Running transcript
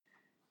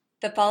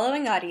The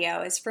following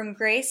audio is from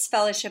Grace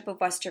Fellowship of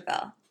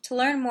Westerville. To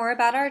learn more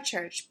about our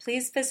church,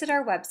 please visit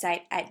our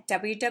website at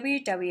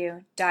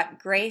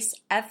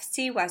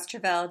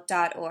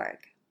www.gracefcwesterville.org.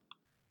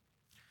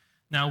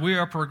 Now we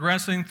are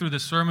progressing through the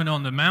Sermon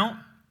on the Mount,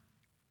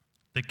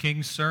 the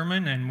King's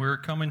Sermon, and we're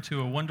coming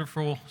to a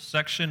wonderful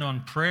section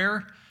on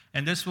prayer.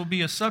 And this will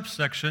be a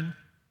subsection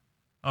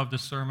of the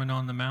Sermon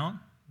on the Mount,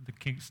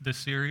 the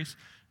series,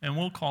 and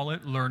we'll call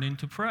it Learning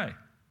to Pray.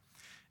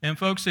 And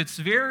folks, it's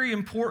very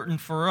important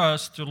for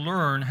us to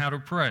learn how to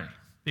pray,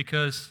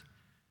 because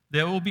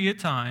there will be a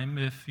time,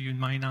 if you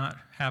might not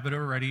have it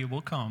already, it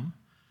will come,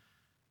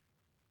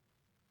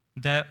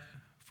 that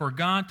for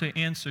God to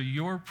answer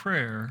your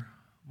prayer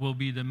will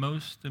be the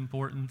most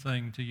important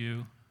thing to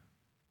you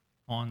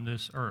on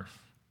this earth.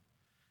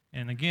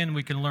 And again,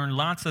 we can learn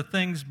lots of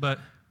things, but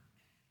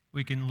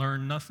we can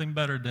learn nothing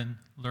better than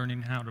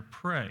learning how to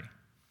pray.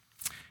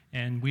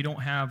 And we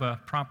don't have a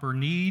proper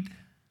need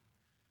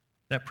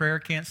that prayer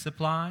can't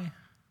supply,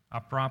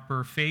 a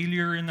proper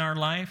failure in our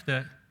life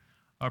that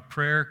a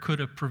prayer could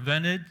have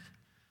prevented.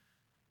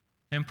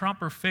 And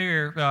proper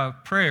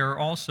prayer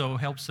also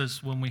helps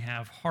us when we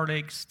have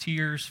heartaches,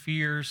 tears,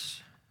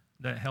 fears,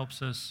 that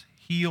helps us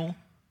heal,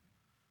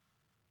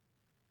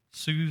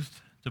 soothe,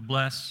 to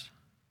bless.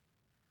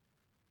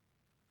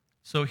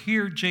 So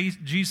here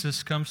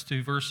Jesus comes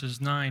to verses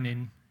 9,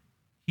 and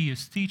he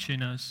is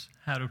teaching us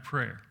how to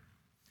pray.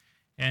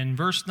 And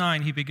verse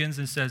 9, he begins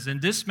and says,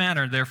 "In this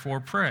manner, therefore,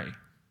 pray.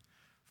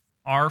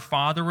 Our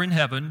Father in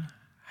heaven,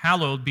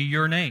 hallowed be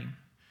your name.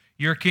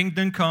 Your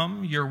kingdom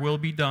come, your will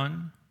be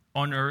done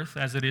on earth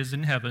as it is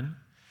in heaven.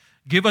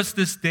 Give us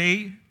this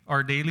day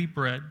our daily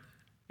bread,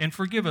 and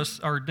forgive us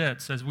our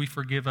debts as we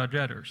forgive our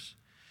debtors.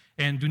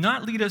 And do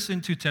not lead us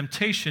into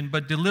temptation,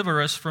 but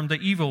deliver us from the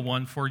evil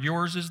one. For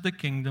yours is the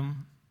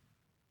kingdom,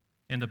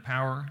 and the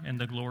power, and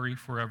the glory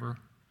forever.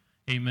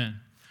 Amen."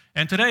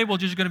 And today we're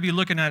just going to be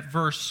looking at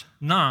verse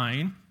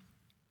 9.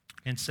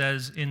 It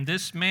says, "In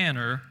this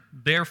manner,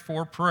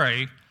 therefore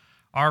pray,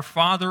 our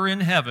Father in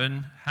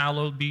heaven,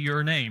 hallowed be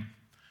your name."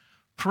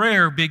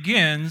 Prayer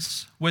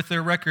begins with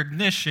a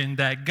recognition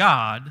that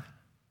God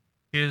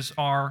is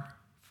our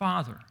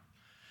Father.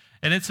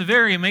 And it's a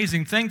very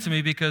amazing thing to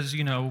me because,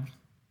 he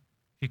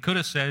could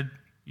have said,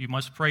 you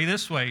must pray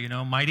this way,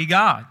 mighty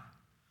God,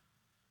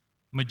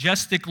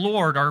 majestic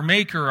Lord, our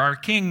Maker, our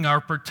King,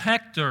 our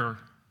Protector,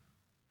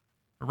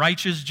 a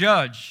righteous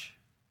Judge.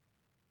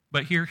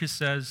 But here he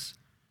says,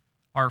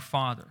 our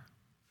Father.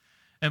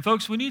 And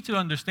folks, we need to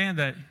understand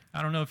that,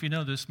 I don't know if you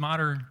know this,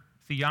 modern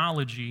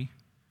theology,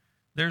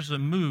 there's a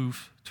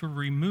move to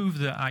remove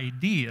the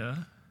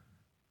idea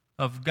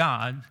of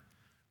God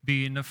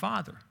being the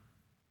Father,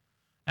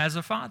 as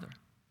a Father.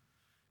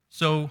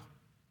 So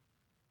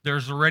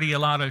there's already a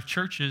lot of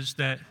churches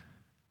that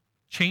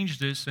change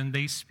this, and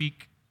they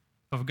speak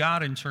of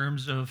God in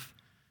terms of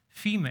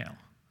female.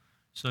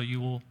 So you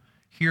will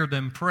hear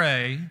them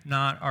pray,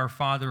 not our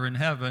Father in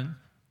heaven,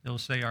 they'll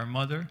say our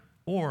mother,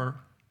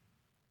 or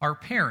our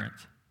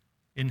parent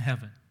in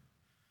heaven.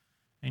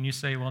 And you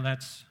say, well,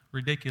 that's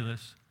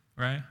ridiculous,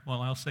 right?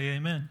 Well, I'll say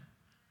amen.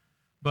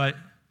 But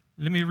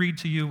let me read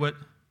to you what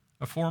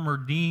a former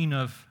dean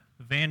of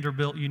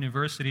Vanderbilt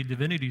University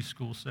Divinity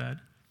School said.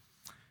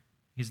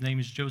 His name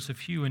is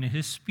Joseph Hugh, and in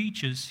his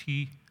speeches,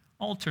 he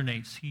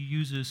alternates. He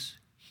uses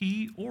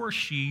he or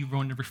she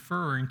when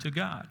referring to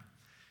God.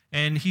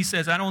 And he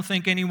says, I don't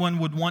think anyone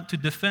would want to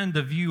defend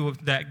the view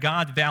that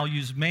God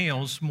values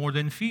males more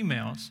than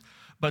females.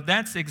 But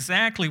that's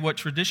exactly what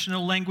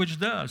traditional language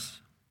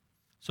does.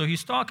 So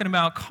he's talking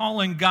about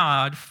calling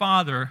God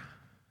Father.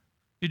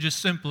 It's just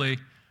simply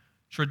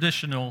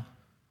traditional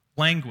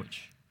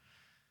language.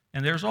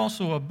 And there's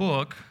also a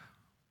book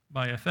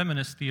by a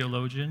feminist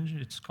theologian.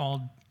 It's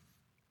called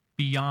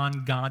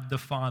Beyond God the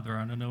Father.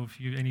 I don't know if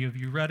any of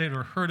you read it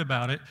or heard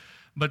about it.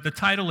 But the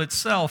title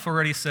itself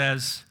already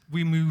says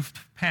we moved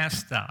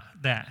past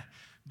that.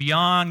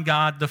 Beyond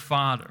God the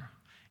Father.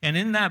 And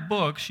in that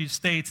book, she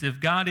states, if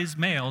God is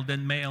male,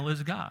 then male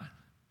is God.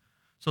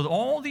 So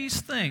all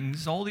these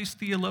things, all these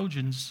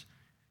theologians,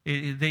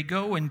 they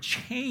go and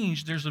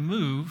change. There's a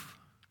move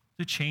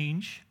to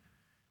change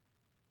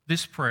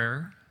this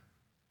prayer,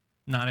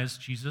 not as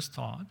Jesus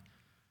taught,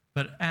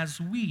 but as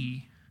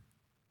we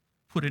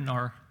put in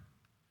our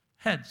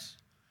heads.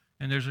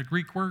 And there's a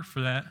Greek word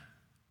for that,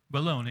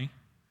 baloney.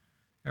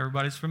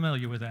 Everybody's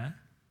familiar with that.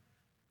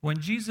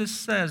 When Jesus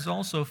says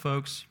also,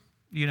 folks,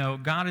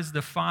 God is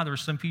the Father,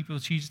 some people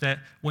teach that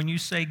when you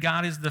say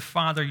God is the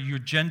Father, you're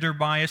gender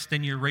biased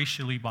and you're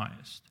racially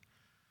biased.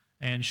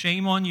 And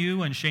shame on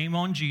you and shame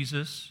on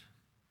Jesus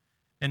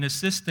in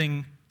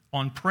insisting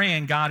on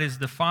praying God is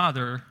the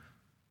Father.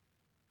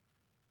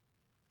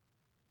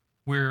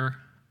 We're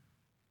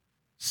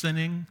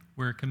sinning,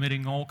 we're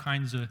committing all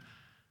kinds of,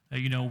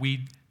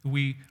 we've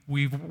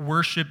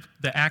worshiped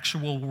the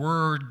actual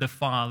word, the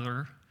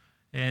Father,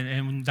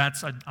 and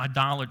that's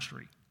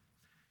idolatry.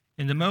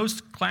 And the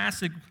most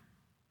classic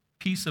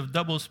piece of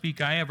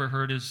doublespeak I ever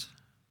heard it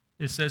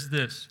says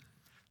this: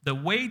 The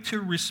way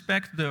to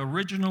respect the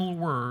original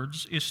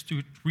words is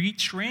to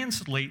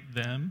retranslate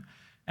them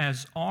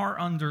as our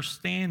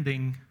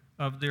understanding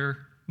of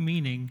their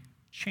meaning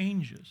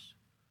changes.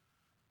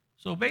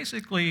 So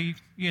basically,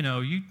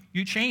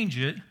 you change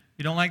it.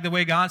 You don't like the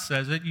way God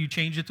says it. You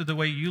change it to the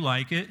way you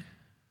like it,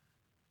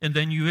 and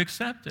then you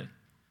accept it.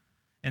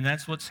 And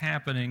that's what's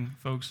happening,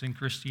 folks, in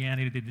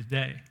Christianity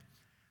today.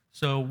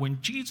 So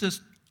when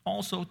Jesus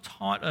also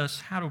taught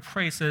us how to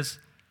pray, he says,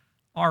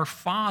 our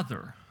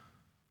Father,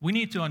 we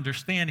need to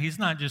understand he's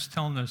not just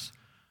telling us,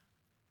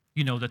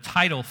 the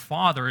title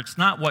Father. It's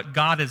not what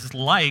God is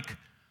like,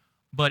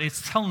 but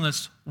it's telling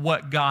us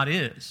what God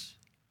is.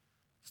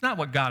 It's not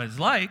what God is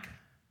like.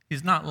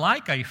 He's not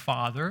like a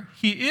father.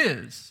 He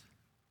is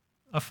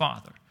a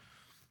father.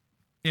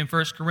 In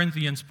 1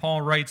 Corinthians,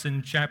 Paul writes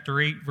in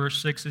chapter 8,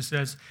 verse 6, it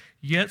says,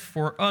 "Yet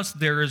for us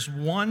there is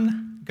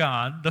one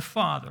God, the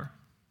Father,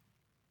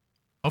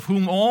 of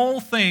whom all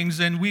things,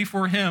 and we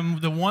for him,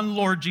 the one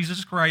Lord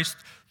Jesus Christ,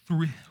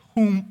 through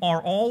whom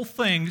are all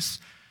things,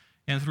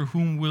 and through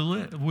whom we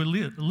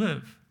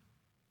live."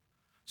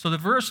 So the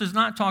verse is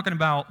not talking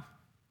about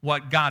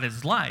what God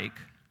is like.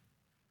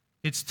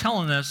 It's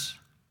telling us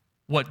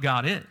what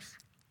God is.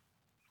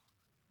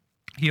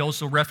 He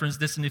also referenced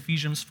this in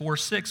Ephesians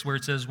 4:6, where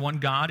it says, "One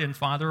God and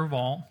Father of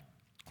all,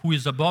 who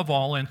is above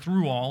all and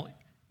through all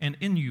and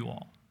in you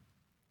all."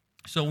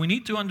 So we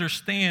need to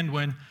understand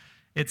when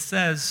it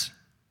says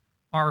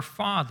our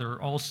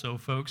Father also,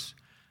 folks,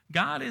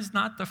 God is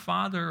not the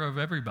Father of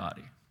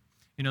everybody.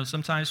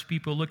 Sometimes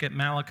people look at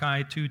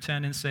Malachi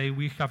 2:10 and say,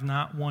 we have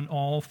not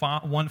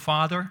one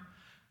Father.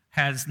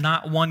 Has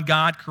not one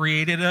God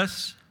created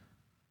us?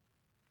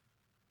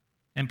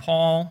 And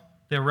Paul,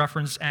 they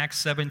reference Acts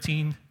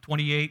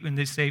 17:28 when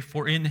they say,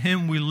 "For in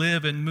him we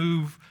live and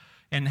move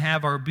and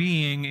have our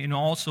being." And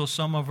also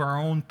some of our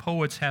own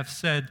poets have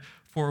said,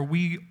 "For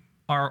we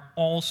are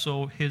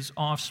also his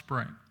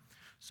offspring."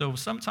 So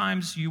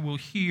sometimes you will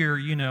hear,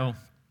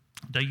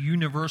 the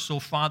universal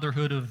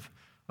fatherhood of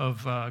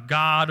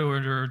God,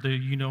 or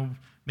the,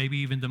 maybe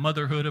even the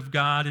motherhood of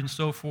God and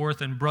so forth,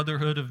 and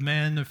brotherhood of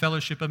men, the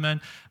fellowship of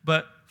men.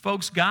 But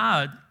folks,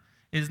 God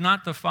is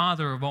not the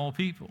father of all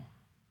people.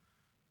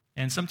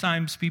 And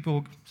sometimes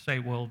people say,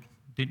 well,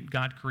 didn't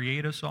God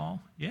create us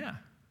all? Yeah.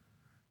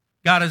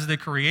 God is the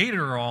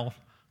creator of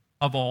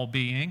all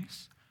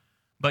beings,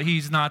 but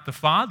he's not the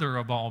father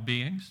of all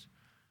beings.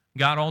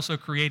 God also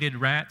created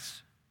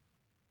rats,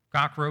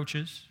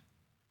 cockroaches,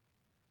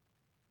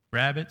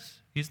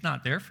 rabbits. He's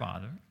not their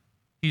father.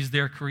 He's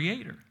their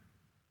creator.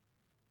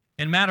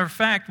 And matter of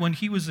fact, when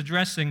he was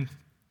addressing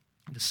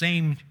the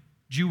same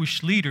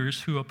Jewish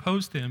leaders who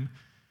opposed him,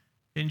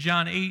 in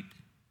John 8,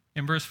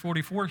 in verse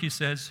 44, he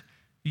says,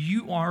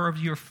 "You are of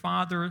your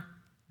father,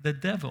 the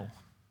devil,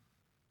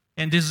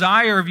 and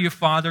desire of your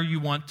father you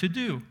want to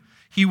do.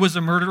 He was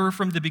a murderer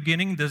from the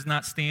beginning, does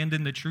not stand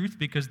in the truth,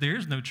 because there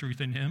is no truth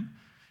in him.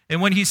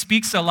 And when he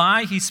speaks a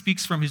lie, he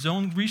speaks from his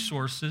own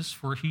resources,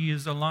 for he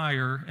is a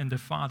liar and the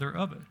father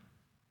of it."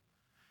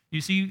 You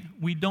see,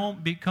 we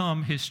don't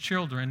become his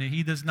children, and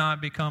he does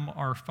not become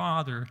our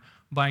father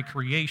by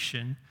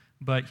creation,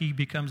 but he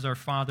becomes our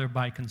father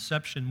by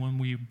conception when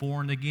we are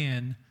born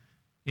again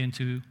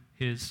into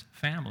his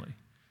family.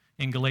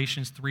 In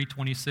Galatians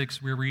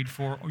 3:26, we read,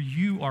 "For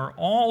you are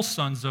all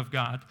sons of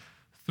God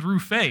through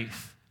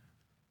faith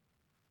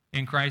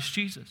in Christ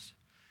Jesus."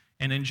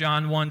 And in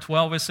John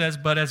 1:12, it says,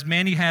 "But as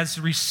many has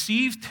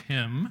received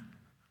him,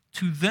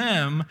 to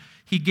them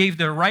he gave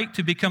the right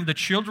to become the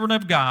children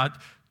of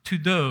God, to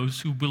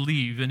those who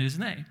believe in his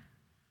name."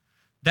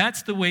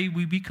 That's the way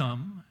we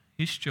become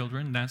his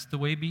children. That's the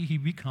way he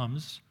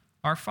becomes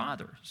our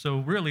father. So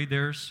really,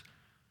 there's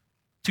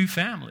two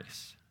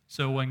families.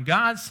 So when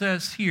God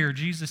says here,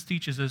 Jesus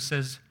teaches us,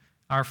 says,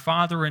 our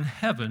Father in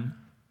heaven,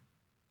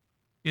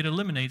 it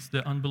eliminates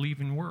the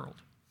unbelieving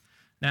world.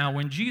 Now,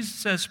 when Jesus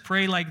says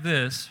pray like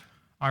this,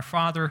 our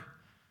Father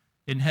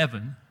in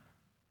heaven,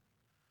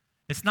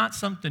 it's not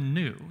something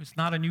new. It's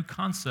not a new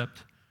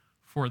concept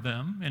for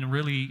them. And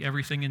really,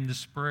 everything in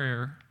this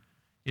prayer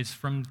is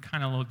from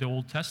kind of like the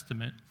Old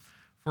Testament.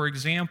 For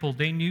example,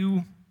 they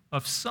knew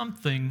of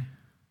something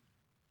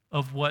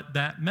of what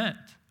that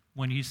meant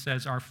when he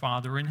says our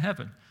Father in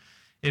heaven.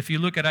 If you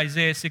look at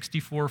Isaiah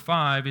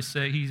 64:5,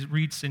 he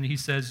reads and he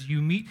says,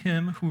 "You meet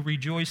him who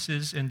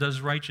rejoices and does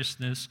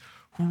righteousness,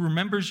 who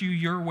remembers you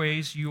your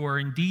ways. You are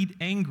indeed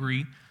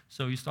angry."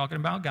 So he's talking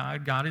about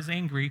God. God is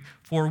angry.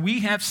 "For we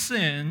have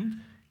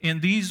sinned.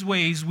 In these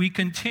ways we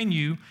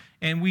continue,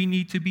 and we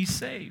need to be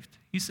saved."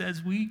 He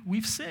says,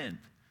 we've sinned.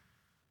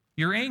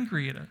 You're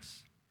angry at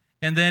us.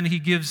 And then he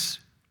gives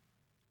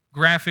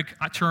graphic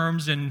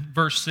terms in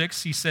verse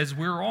 6. He says,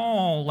 we're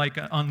all like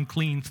an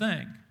unclean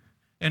thing,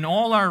 and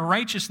all our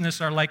righteousness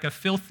are like a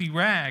filthy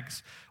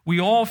rags. We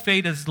all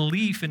fade as the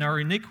leaf, and our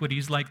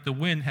iniquities like the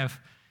wind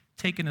have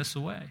taken us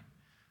away.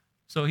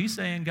 So he's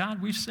saying, God,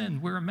 we've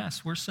sinned. We're a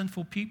mess. We're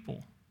sinful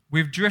people.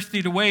 We've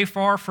drifted away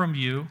far from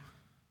you.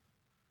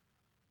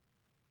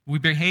 We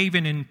behave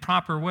in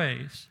improper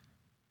ways.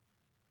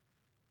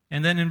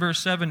 And then in verse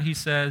 7, he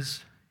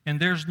says, and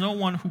there's no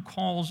one who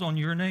calls on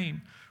your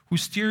name, who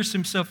steers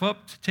himself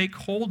up to take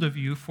hold of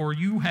you, for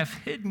you have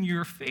hidden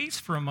your face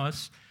from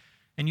us,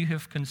 and you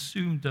have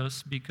consumed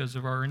us because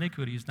of our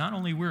iniquities. Not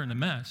only we're in a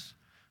mess,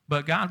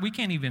 but God, we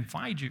can't even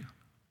find you.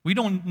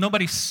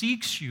 Nobody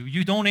seeks you.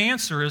 You don't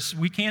answer us.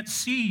 We can't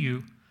see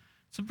you.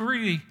 It's a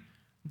pretty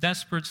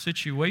desperate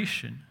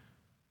situation.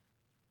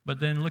 But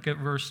then look at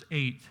verse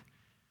 8.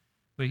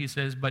 But he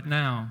says, but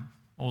now,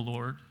 O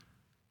Lord,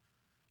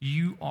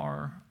 you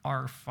are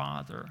our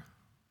Father.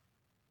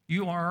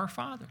 You are our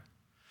Father.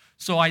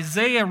 So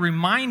Isaiah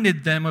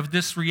reminded them of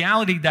this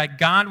reality that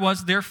God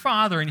was their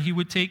Father and he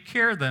would take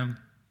care of them.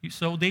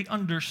 So they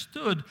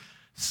understood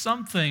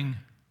something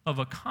of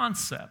a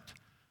concept,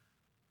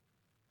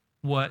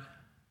 what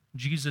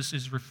Jesus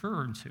is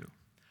referring to.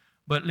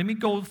 But let me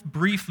go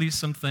briefly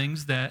some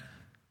things that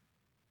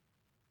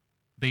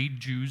they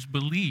Jews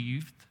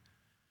believed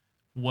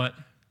what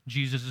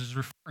Jesus is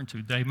referring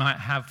to. They might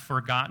have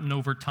forgotten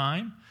over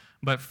time,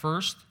 but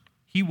first,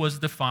 he was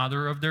the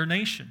father of their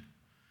nation.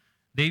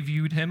 They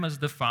viewed him as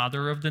the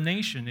father of the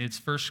nation.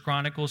 It's 1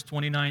 Chronicles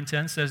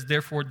 29:10 says,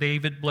 therefore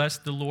David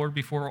blessed the Lord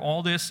before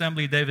all the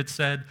assembly. David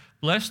said,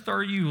 blessed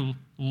are you,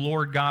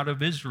 Lord God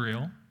of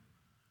Israel,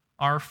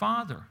 our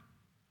Father,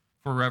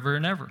 forever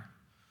and ever.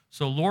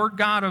 So Lord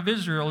God of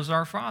Israel is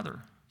our Father.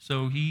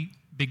 So he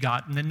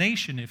begotten the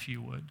nation, if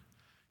you would.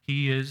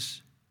 He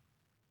is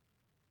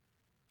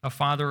a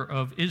father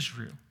of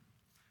Israel.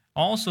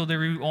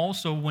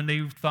 Also, when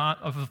they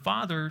thought of a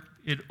father,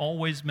 it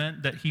always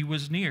meant that he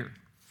was near.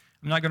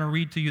 I'm not going to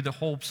read to you the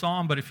whole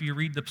psalm, but if you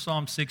read the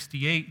Psalm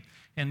 68,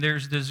 and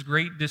there's this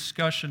great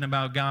discussion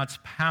about God's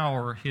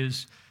power,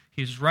 his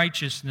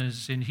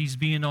righteousness, and he's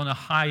being on a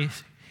high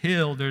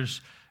hill.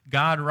 There's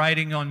God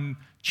riding on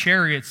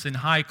chariots and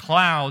high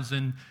clouds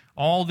and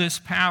all this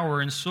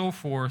power and so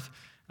forth.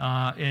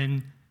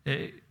 And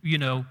then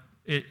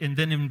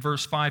in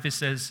verse 5 it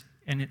says,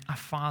 and a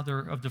father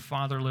of the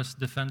fatherless,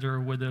 defender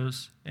of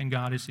widows, and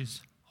God is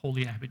his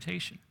holy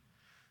habitation.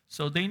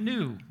 So they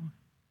knew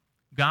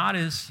God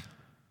is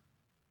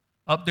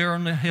up there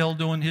on the hill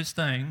doing his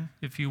thing,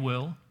 if you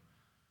will,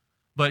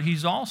 but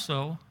he's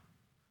also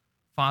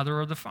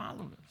father of the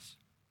fatherless.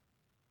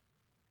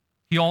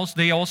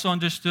 They also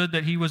understood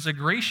that he was a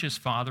gracious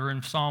father.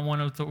 In Psalm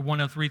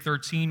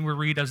 103:13, we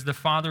read, as the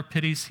father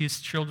pities his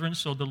children,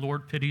 so the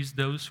Lord pities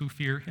those who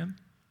fear him.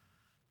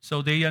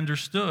 So they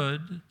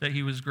understood that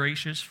he was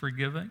gracious,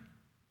 forgiving.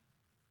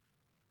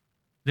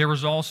 There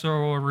was also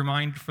a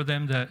reminder for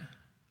them that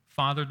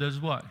Father does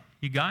what?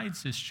 He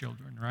guides his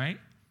children, right?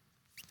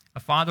 A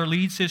father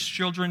leads his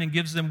children and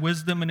gives them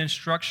wisdom and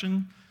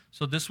instruction.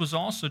 So this was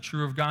also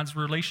true of God's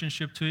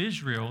relationship to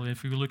Israel.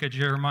 If you look at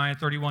Jeremiah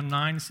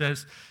 31:9, it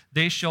says,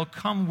 they shall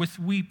come with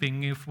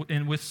weeping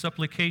and with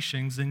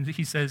supplications. And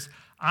he says,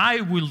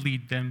 I will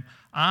lead them.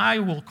 I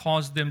will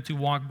cause them to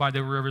walk by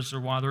the rivers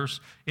of waters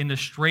in the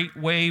straight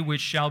way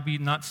which shall be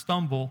not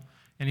stumble.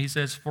 And he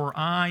says, for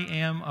I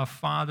am a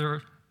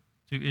father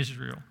to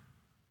Israel.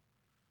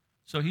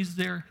 So he's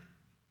their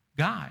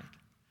guide.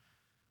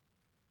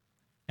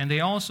 And they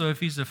also, if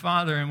he's the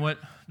father, and what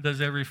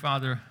does every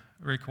father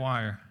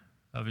require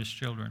of his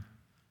children?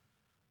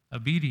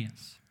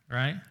 Obedience,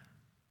 right?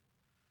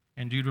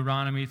 In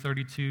Deuteronomy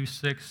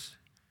 32:6,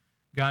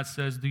 God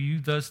says, do you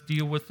thus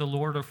deal with the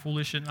Lord, a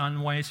foolish and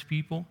unwise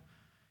people?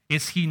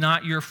 Is he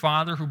not your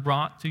father who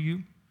brought to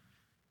you?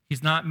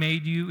 He's not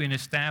made you and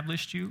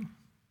established you?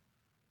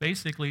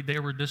 Basically, they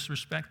were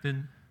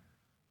disrespecting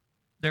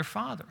their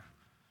father.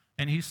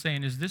 And he's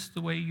saying, is this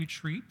the way you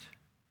treat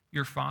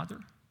your father?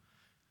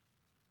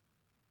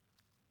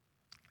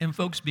 And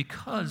folks,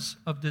 because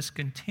of this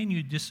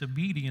continued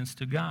disobedience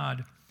to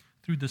God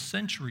through the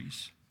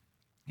centuries,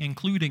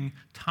 including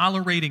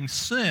tolerating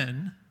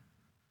sin,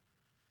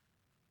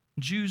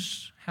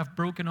 Jews have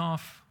broken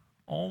off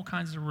all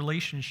kinds of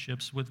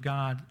relationships with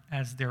God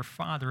as their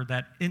father,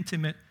 that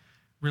intimate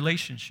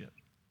relationship.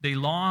 They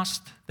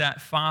lost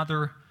that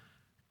father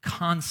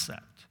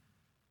concept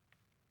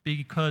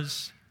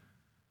because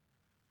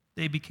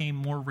they became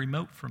more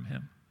remote from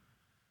him.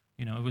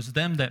 It was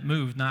them that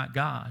moved, not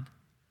God.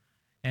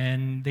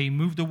 And they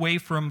moved away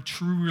from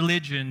true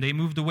religion. They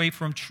moved away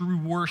from true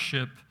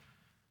worship.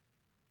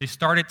 They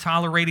started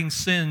tolerating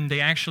sin. They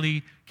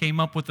actually came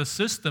up with a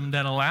system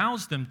that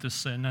allows them to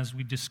sin, as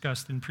we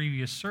discussed in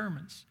previous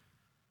sermons.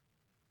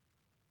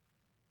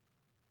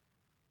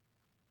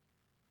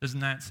 Doesn't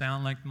that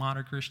sound like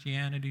modern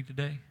Christianity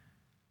today?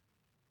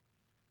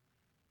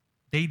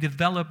 They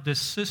developed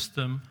this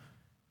system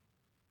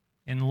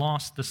and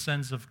lost the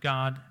sense of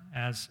God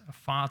as a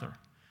father.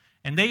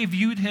 And they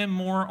viewed him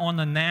more on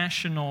a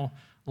national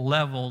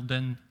level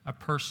than a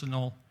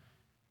personal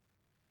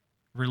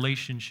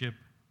relationship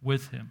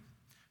with him.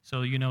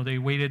 So, they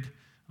waited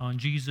on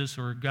Jesus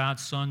or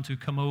God's Son to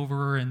come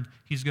over, and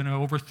he's going to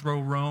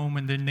overthrow Rome,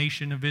 and the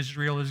nation of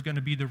Israel is going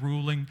to be the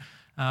ruling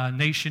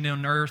nation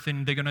on earth,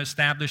 and they're going to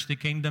establish the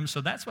kingdom.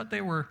 So that's what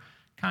they were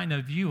kind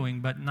of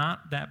viewing, but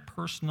not that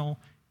personal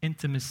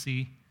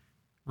intimacy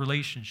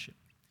relationship.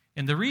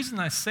 And the reason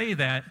I say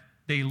that,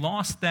 they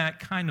lost that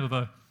kind of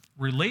a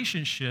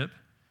relationship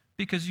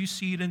because you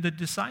see it in the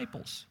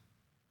disciples.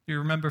 Do you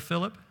remember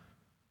Philip?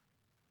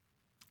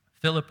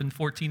 Philip in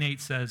 14:8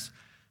 says,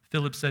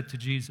 Philip said to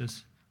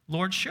Jesus,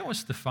 Lord, show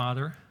us the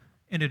Father,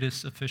 and it is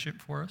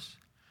sufficient for us.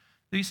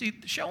 Do you see,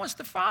 show us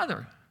the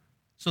Father.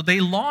 So they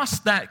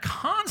lost that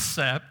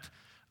concept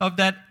of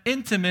that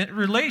intimate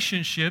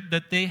relationship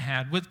that they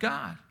had with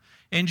God.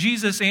 And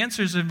Jesus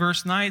answers in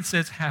verse 9,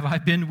 says, have I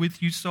been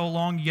with you so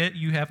long, yet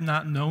you have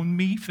not known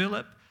me,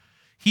 Philip?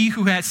 He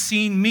who has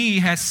seen me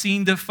has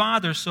seen the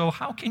Father. So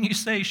how can you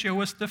say,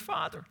 show us the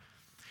Father?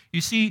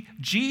 You see,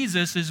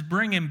 Jesus is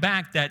bringing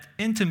back that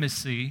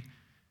intimacy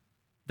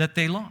that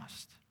they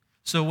lost.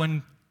 So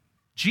when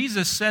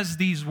Jesus says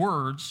these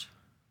words,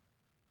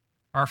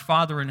 our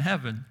Father in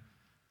heaven,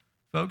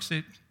 folks,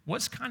 it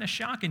was kind of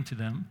shocking to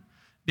them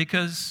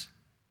because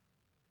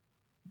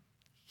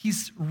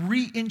he's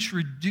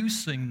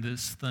reintroducing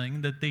this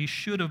thing that they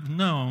should have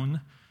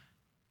known,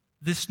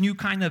 this new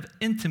kind of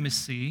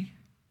intimacy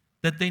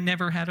that they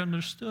never had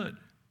understood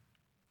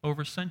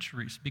over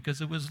centuries because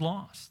it was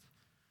lost.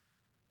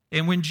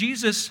 And when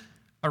Jesus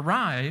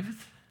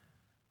arrived,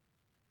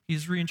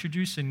 he's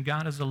reintroducing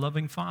God as a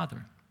loving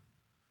Father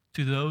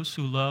to those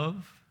who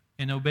love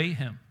and obey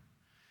him.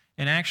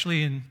 And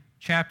actually in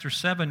chapter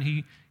 7,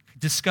 he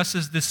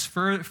discusses this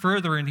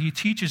further, and he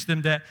teaches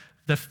them that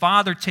the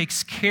Father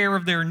takes care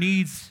of their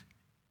needs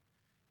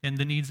and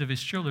the needs of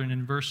his children.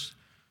 In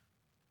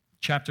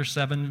chapter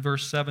 7,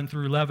 verse 7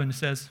 through 11, it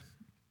says,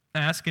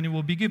 ask and it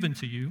will be given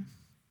to you.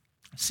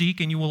 Seek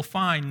and you will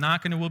find.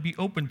 Knock and it will be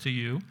opened to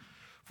you.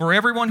 For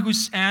everyone who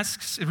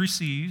asks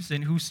receives,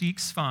 and who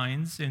seeks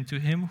finds, and to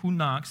him who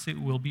knocks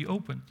it will be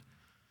opened.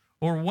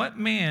 Or what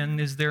man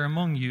is there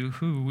among you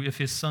who, if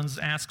his son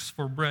asks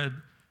for bread,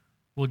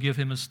 will give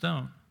him a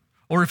stone?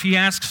 Or if he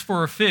asks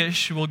for a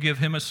fish, will give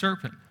him a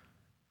serpent?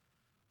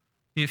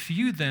 If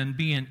you then,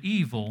 being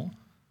evil,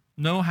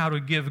 know how to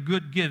give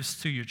good gifts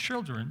to your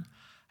children,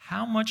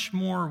 how much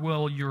more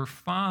will your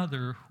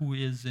Father who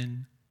is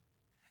in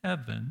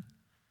heaven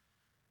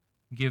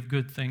give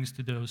good things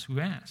to those who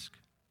ask?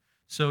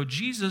 So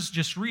Jesus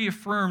just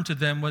reaffirmed to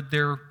them what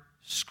their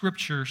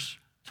scriptures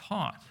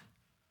taught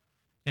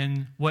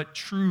and what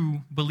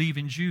true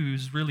believing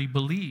Jews really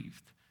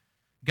believed.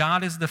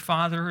 God is the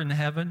Father in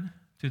heaven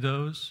to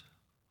those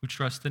who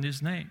trust in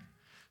his name.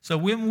 So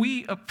when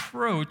we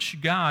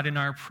approach God in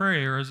our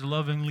prayer as a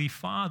lovingly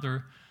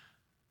Father,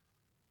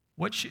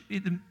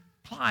 it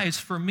implies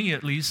for me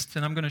at least,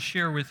 and I'm going to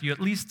share with you at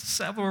least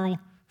several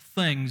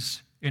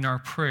things in our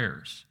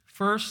prayers.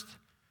 First,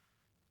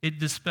 it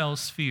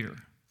dispels fear.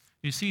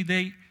 You see,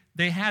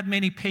 they had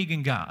many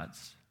pagan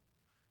gods.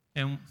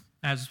 And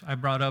as I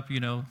brought up,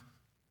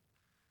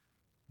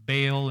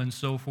 Baal and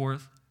so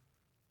forth.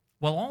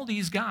 Well, all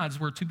these gods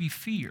were to be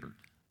feared.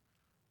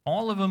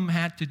 All of them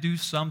had to do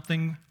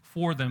something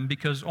for them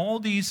because all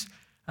these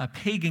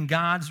pagan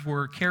gods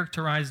were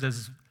characterized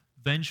as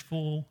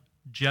vengeful,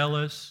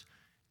 jealous,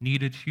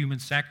 needed human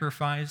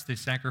sacrifice. They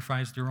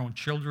sacrificed their own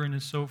children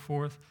and so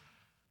forth.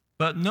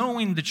 But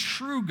knowing the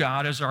true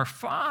God as our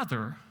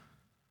Father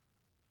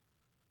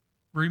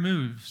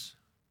removes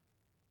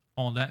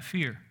all that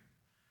fear.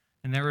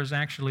 And there was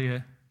actually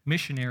a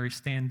missionary,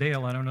 Stan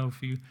Dale. I don't know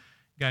if you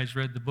guys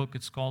read the book.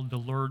 It's called The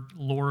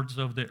Lords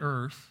of the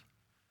Earth.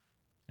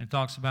 And it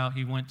talks about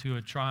he went to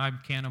a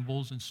tribe,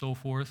 cannibals and so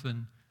forth,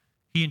 and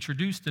he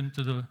introduced them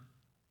to the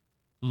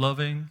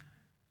loving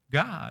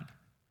God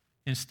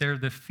instead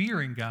of the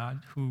fearing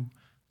God, who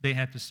they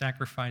had to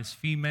sacrifice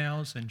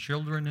females and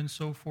children and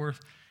so forth.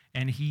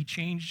 And he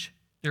changed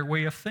their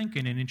way of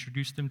thinking and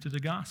introduced them to the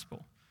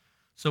gospel.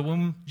 So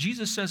when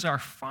Jesus says our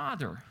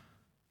Father,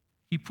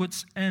 he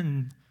puts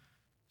end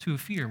to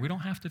fear. We don't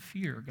have to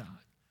fear God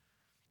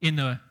in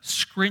a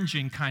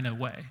cringing kind of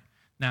way.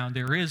 Now,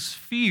 there is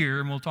fear,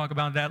 and we'll talk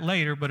about that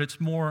later, but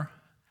it's more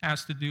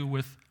has to do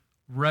with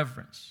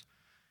reverence.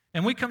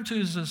 And we come to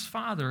his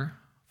Father,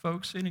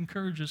 folks, it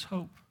encourages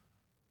hope.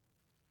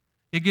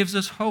 It gives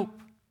us hope.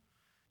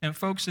 And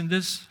folks, in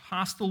this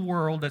hostile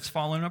world that's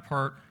falling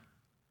apart,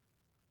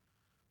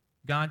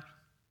 God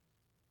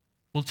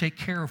will take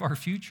care of our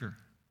future,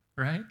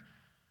 right?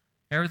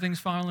 Everything's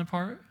falling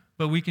apart,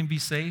 but we can be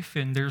safe,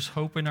 and there's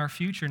hope in our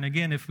future. And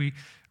again, if we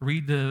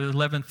read the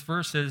 11th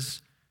verse, it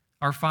says,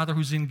 our Father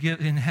who's in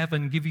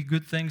heaven, give you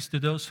good things to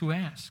those who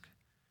ask.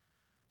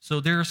 So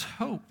there's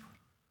hope.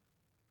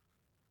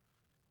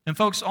 And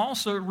folks,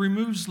 also it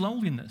removes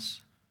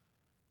loneliness.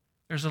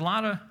 There's a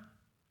lot of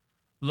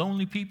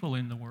lonely people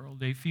in the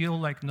world. They feel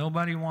like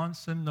nobody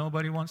wants them,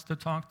 nobody wants to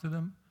talk to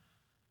them.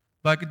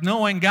 But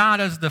knowing God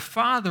as the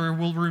Father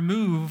will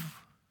remove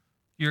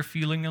your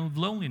feeling of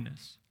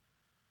loneliness.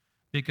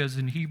 Because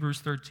in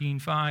Hebrews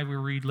 13:5 we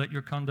read, let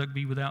your conduct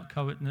be without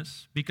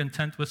covetousness. Be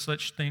content with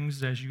such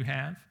things as you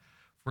have.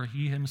 For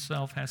he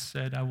himself has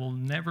said, I will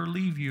never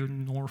leave you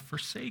nor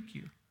forsake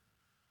you. Do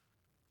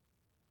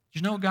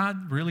you know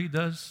God really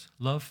does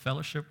love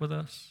fellowship with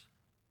us?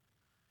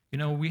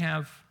 We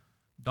have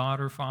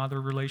daughter-father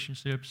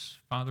relationships,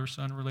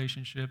 father-son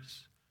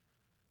relationships.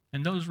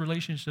 And those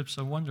relationships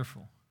are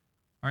wonderful,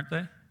 aren't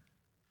they?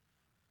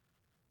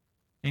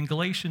 In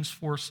Galatians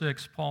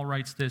 4:6, Paul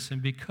writes this,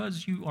 "And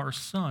because you are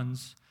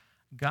sons,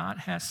 God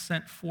has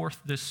sent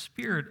forth the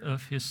Spirit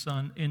of his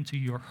Son into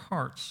your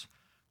hearts,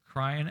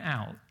 crying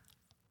out,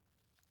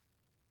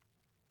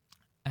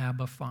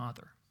 Abba,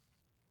 Father."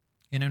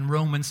 And in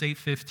Romans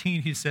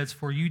 8:15, he says,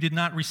 "For you did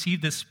not receive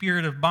the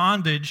spirit of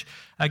bondage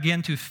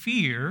again to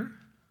fear."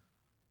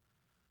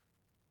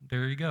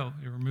 There you go.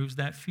 It removes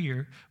that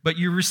fear. "But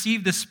you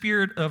received the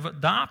spirit of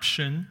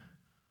adoption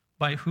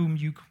by whom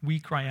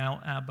we cry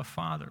out, Abba,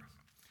 Father."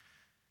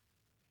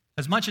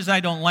 As much as I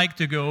don't like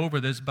to go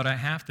over this, but I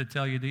have to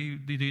tell you, do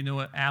you know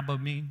what Abba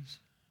means?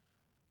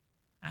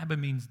 Abba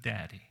means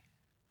daddy.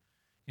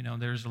 You know,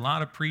 there's a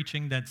lot of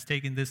preaching that's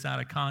taking this out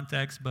of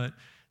context, but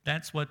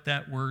that's what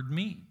that word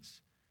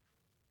means.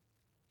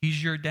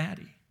 He's your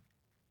daddy.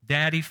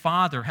 Daddy,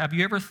 Father. Have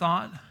you ever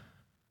thought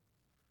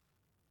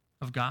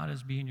of God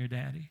as being your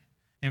daddy?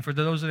 And for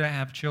those that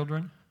have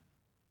children,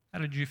 how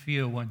did you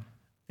feel when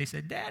they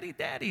said, "Daddy,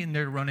 Daddy," and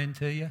they're running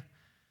to you?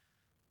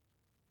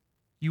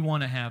 You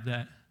want to have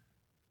that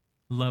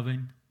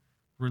loving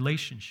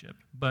relationship.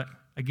 But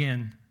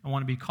again, I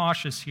want to be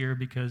cautious here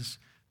because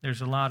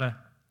there's a lot of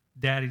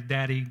daddy,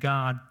 daddy,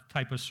 God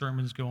type of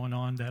sermons going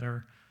on that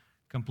are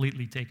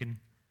completely taken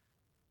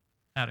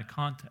out of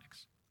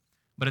context.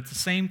 But at the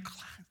same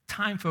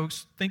time,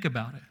 folks, think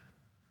about it.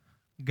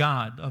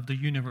 God of the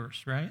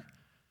universe, right?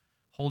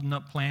 Holding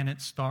up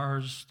planets,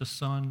 stars, the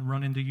sun,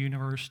 running the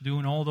universe,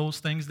 doing all those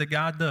things that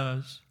God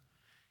does.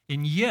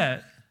 And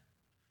yet,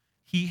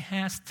 he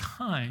has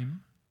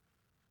time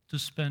to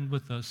spend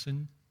with us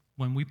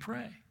when we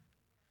pray,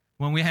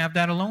 when we have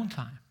that alone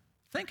time.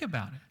 Think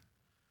about it.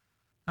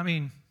 I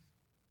mean,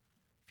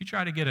 if you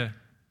try to get an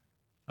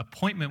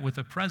appointment with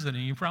the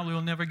president, you probably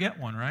will never get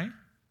one, right?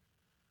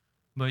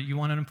 But you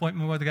want an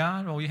appointment with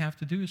God, all you have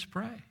to do is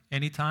pray.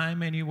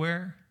 Anytime,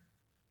 anywhere.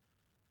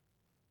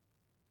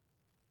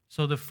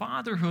 So the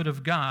fatherhood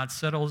of God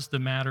settles the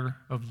matter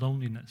of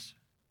loneliness.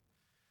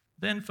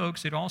 Then,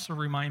 folks, it also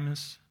reminds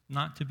us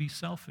not to be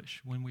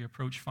selfish when we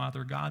approach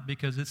Father God,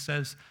 because it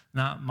says,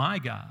 not my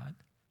God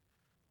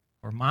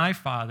or my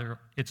Father,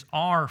 it's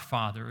our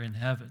Father in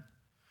heaven.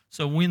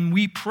 So when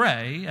we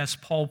pray, as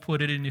Paul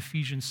put it in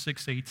Ephesians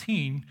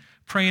 6:18,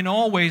 praying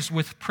always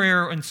with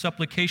prayer and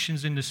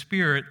supplications in the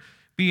Spirit,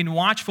 being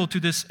watchful to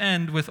this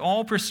end with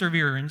all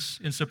perseverance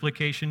and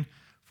supplication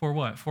for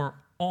what? For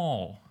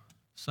all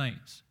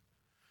saints.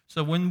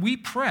 So when we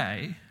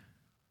pray,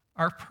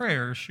 our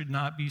prayers should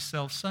not be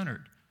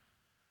self-centered.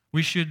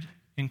 We should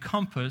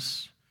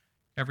encompass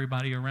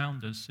everybody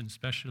around us, and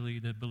especially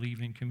the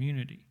believing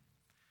community.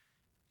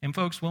 And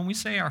folks, when we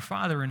say our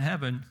Father in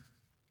heaven,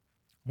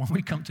 when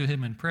we come to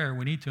him in prayer,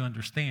 we need to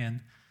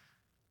understand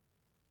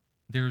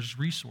there's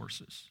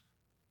resources.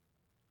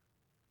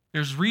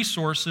 There's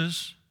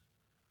resources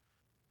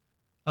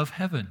of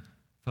heaven,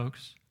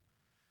 folks.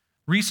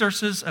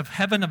 Resources of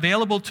heaven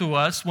available to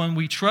us when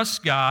we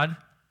trust God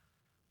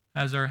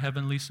as our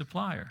heavenly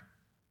supplier.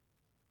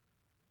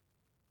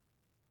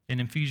 In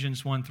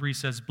Ephesians 1:3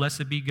 says,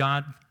 "Blessed be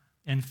God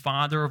and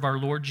Father of our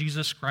Lord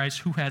Jesus Christ,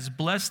 who has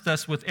blessed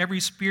us with every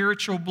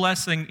spiritual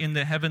blessing in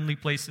the heavenly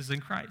places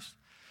in Christ."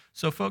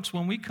 So, folks,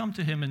 when we come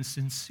to him and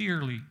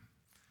sincerely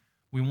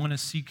we want to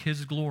seek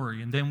his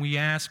glory, and then we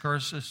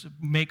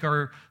make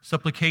our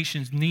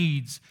supplications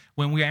needs,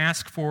 when we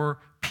ask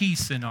for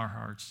peace in our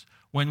hearts,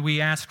 when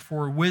we ask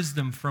for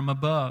wisdom from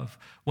above,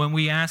 when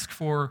we ask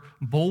for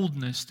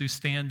boldness to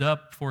stand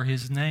up for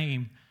his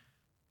name,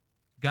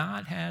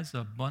 God has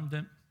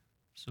abundant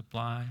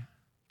supply,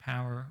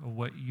 power of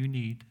what you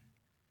need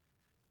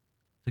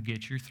to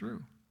get you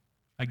through.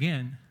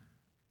 Again,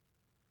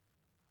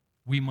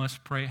 we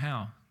must pray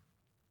how?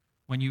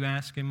 When you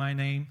ask in my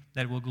name,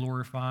 that will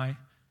glorify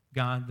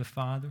God the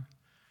Father.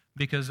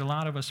 Because a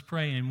lot of us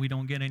pray and we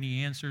don't get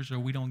any answers, or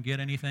we don't get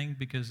anything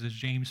because, as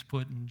James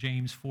put in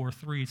James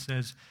 4:3, it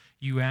says,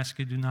 "You ask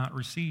and do not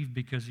receive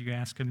because you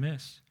ask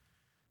amiss,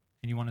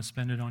 and you want to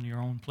spend it on your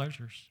own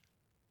pleasures."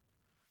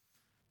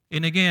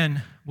 And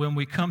again, when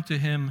we come to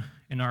him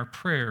in our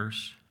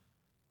prayers,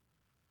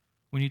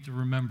 we need to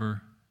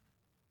remember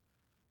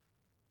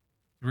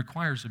it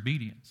requires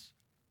obedience.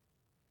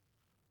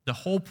 The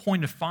whole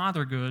point of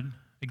fatherhood,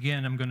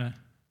 again, I'm going to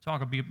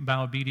talk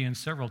about obedience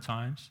several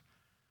times.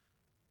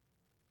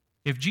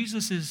 If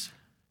Jesus is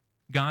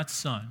God's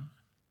Son,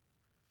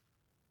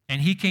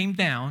 and he came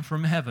down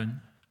from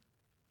heaven,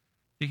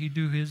 did he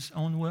do his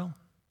own will?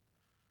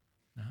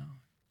 No.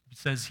 It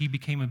says he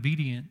became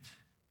obedient,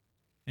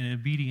 and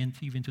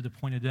obedient even to the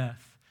point of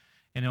death.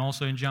 And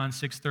also in John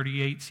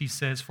 6:38, he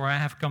says, "For I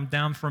have come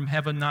down from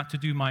heaven not to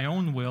do my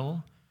own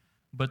will,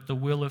 but the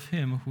will of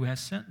him who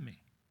has sent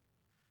me."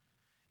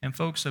 And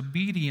folks,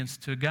 obedience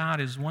to God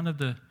is one of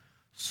the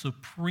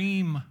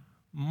supreme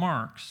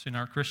marks in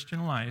our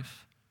Christian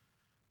life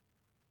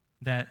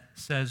that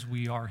says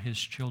we are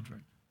his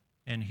children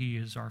and he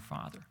is our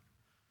Father.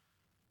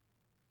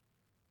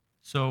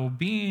 So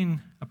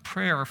being a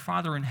prayer, our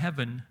Father in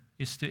heaven,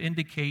 is to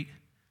indicate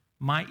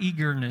my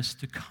eagerness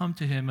to come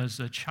to him as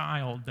a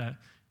child that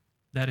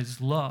is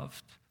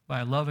loved by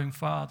a loving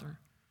Father.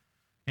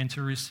 and to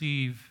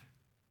receive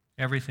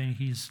everything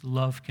His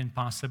love can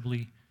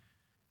possibly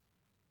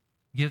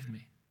give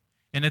me.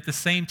 And at the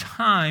same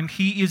time,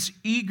 He is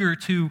eager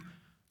to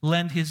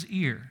lend His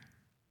ear,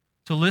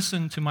 to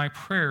listen to my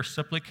prayers,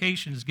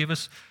 supplications, give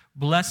us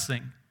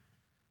blessing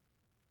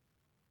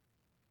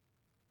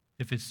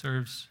if it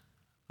serves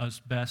us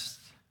best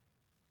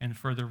and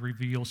further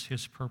reveals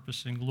His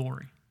purpose and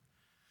glory.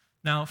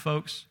 Now,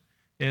 folks,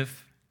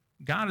 if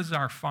God is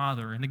our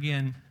Father, and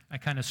again, I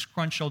kind of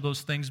scrunch all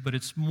those things, but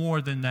it's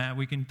more than that.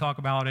 We can talk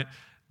about it,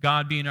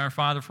 God being our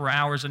Father, for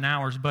hours and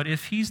hours. But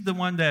if He's the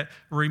one that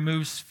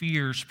removes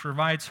fears,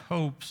 provides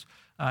hopes,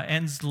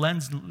 lends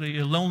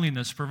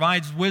loneliness,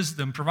 provides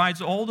wisdom,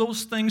 provides all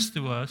those things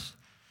to us,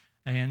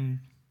 and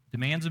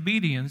demands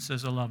obedience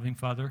as a loving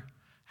Father,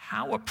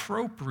 how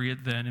appropriate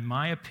then, in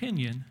my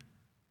opinion,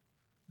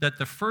 that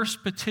the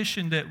first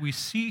petition that we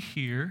see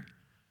here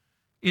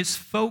is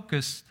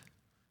focused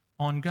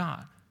on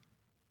God.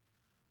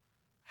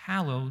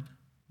 Hallowed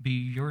be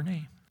your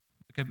name.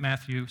 Look at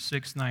Matthew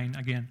 6:9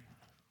 again.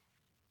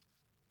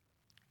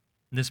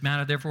 In this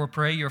matter, therefore,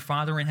 pray, your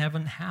Father in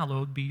heaven,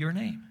 hallowed be your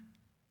name.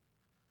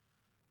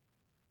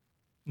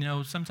 You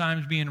know,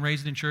 sometimes being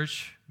raised in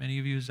church, many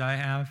of you as I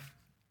have,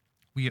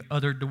 we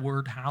uttered the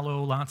word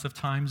hallow lots of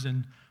times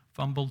and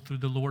fumbled through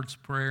the Lord's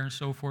Prayer and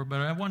so forth.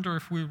 But I wonder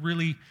if we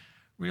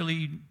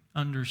really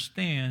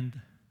understand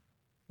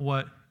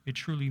what it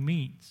truly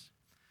means.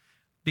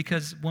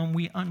 Because when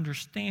we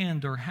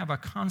understand or have a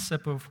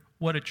concept of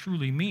what it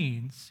truly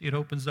means, it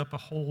opens up a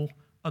whole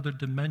other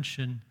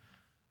dimension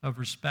of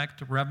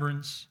respect,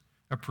 reverence,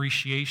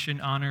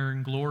 appreciation, honor,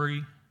 and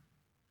glory,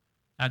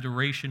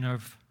 adoration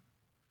of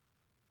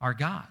our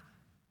God.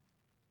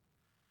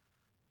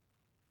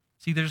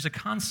 See, there's a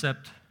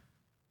concept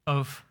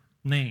of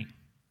name.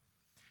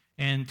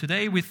 And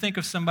today we think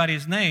of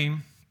somebody's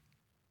name,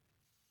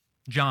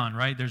 John,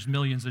 right? There's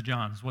millions of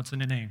Johns. What's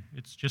in a name?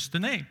 It's just a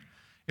name.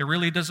 It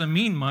really doesn't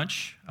mean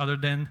much other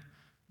than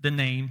the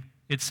name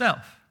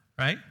itself,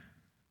 right?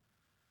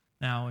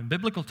 Now, in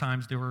biblical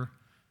times, there were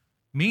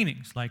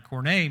meanings, like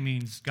Corne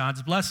means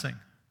God's blessing.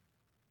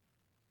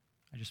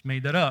 I just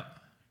made that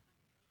up.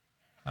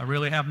 I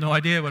really have no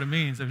idea what it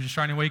means. I was just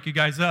trying to wake you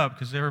guys up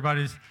because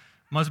everybody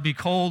must be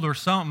cold or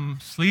something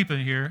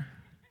sleeping here.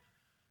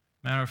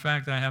 Matter of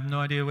fact, I have no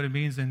idea what it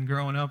means. And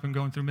growing up and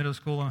going through middle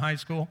school and high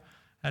school,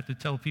 I had to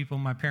tell people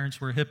my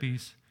parents were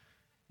hippies,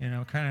 you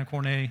know, kind of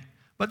Corne.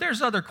 But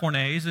there's other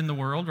Cornes in the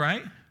world,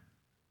 right?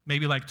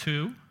 Maybe like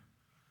two.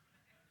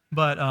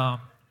 But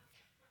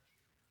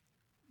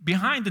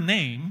behind the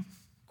name,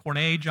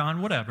 Corne,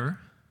 John, whatever,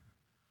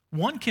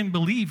 one can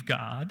believe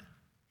God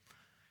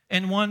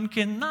and one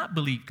cannot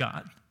believe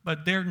God.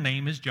 But their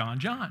name is John,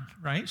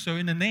 right? So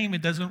in the name,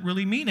 it doesn't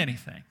really mean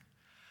anything.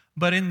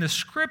 But in the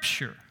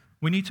Scripture,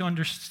 we need to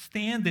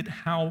understand it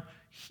how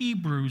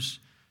Hebrews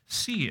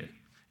see it,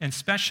 and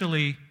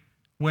especially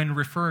when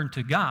referring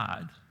to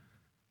God.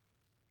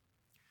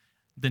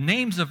 The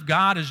names of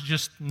God is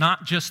just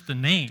not just the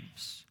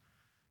names.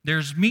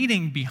 There's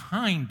meaning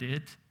behind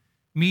it,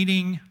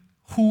 meaning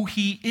who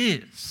He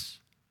is.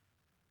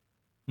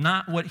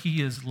 Not what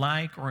He is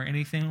like or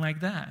anything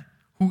like that.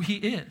 Who He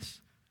is.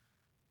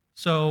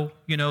 So,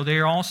 you know, they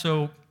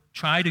also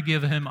try to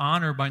give Him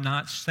honor by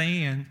not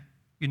saying,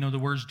 you know, the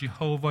words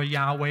Jehovah,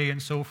 Yahweh,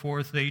 and so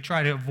forth. They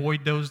try to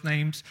avoid those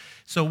names.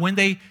 So when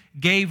they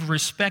gave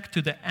respect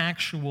to the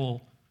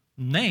actual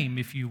name,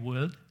 if you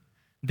would,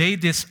 they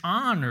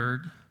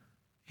dishonored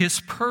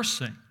His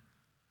person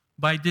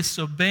by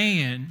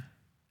disobeying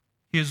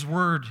His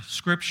word,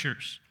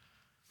 Scriptures.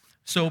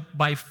 So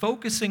by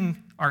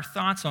focusing our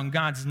thoughts on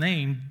God's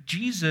name,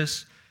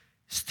 Jesus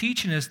is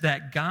teaching us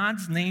that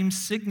God's name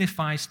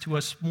signifies to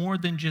us more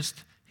than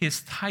just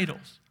His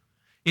titles.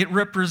 It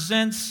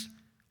represents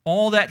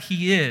all that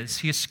He is,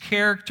 His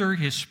character,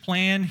 His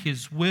plan,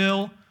 His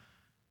will.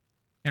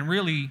 And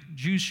really,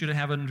 Jews should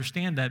have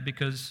understand that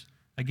because,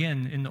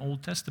 again, in the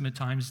Old Testament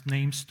times,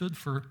 names stood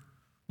for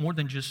more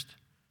than just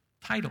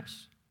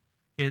titles.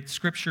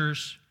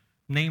 Scripture's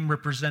name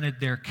represented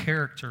their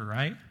character,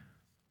 right?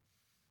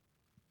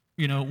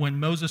 You know, when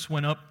Moses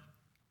went up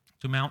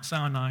to Mount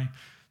Sinai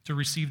to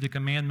receive the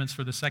commandments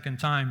for the second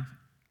time,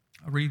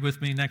 read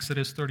with me in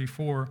Exodus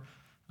 34,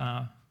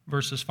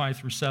 verses 5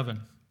 through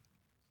 7.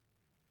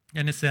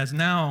 And it says,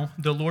 "Now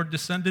the Lord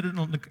descended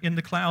in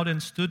the cloud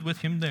and stood with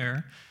him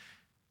there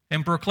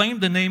and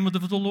proclaimed the name of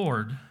the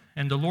Lord.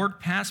 And the Lord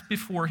passed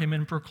before him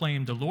and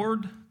proclaimed, the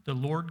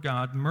Lord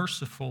God,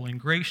 merciful and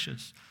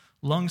gracious,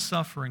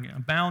 long-suffering,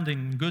 abounding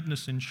in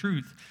goodness and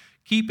truth,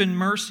 keeping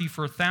mercy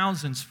for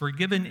thousands,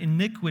 forgiving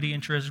iniquity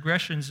and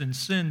transgressions and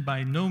sin,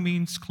 by no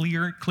means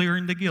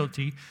clearing the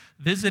guilty,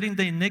 visiting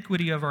the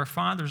iniquity of our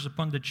fathers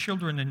upon the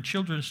children and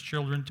children's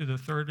children to the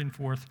third and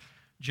fourth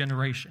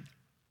generation."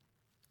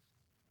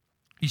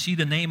 You see,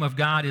 the name of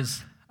God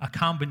is a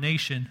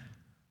combination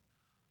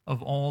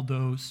of all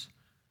those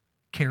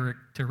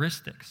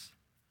characteristics.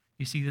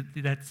 You see,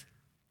 that's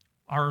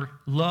our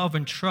love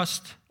and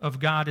trust of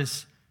God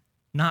is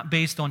not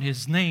based on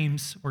His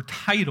names or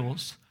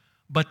titles,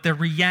 but the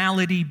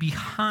reality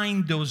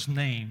behind those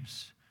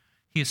names,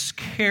 his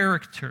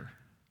character,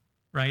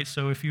 right?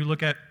 So if you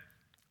look at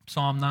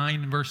Psalm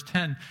 9 and verse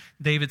 10,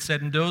 David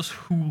said, "And those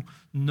who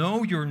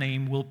know your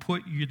name will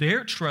put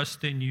their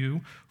trust in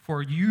you,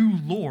 for you,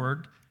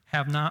 Lord,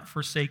 have not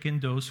forsaken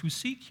those who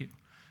seek you."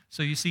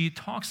 So you see, he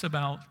talks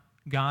about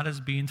God as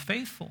being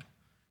faithful.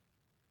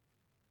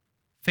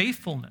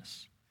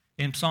 Faithfulness.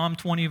 In Psalm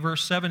 20,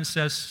 verse 7, it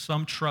says,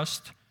 "Some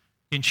trust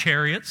in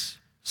chariots,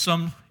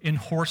 some in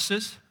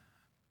horses,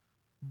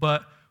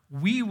 but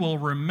we will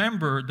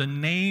remember the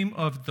name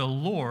of the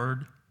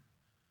Lord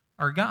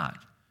our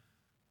God."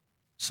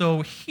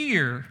 So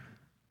here,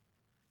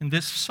 in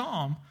this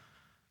psalm,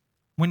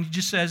 when he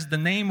just says the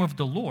name of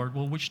the Lord,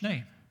 well, which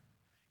name?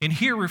 And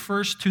here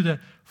refers to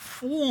the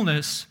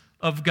fullness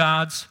of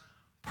God's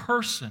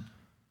person.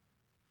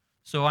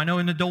 So I know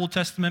in the Old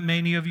Testament,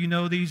 many of you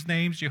know these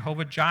names,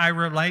 Jehovah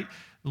Jireh, right?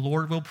 The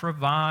Lord will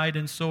provide,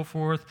 and so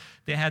forth.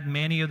 They had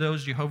many of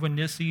those, Jehovah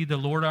Nissi, the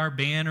Lord our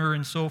banner,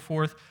 and so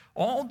forth.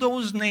 All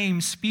those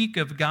names speak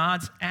of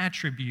God's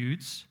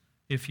attributes,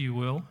 if you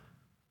will.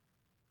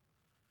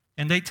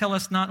 And they tell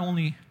us not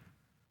only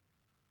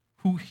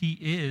who he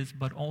is,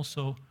 but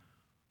also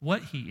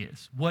what he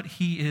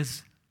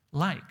is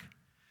like.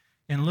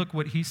 And look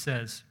what he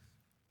says.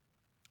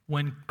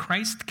 When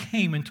Christ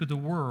came into the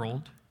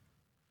world,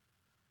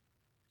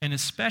 and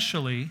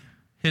especially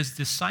his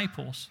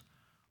disciples,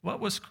 what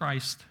was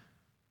Christ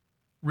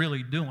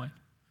really doing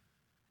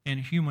in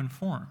human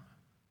form?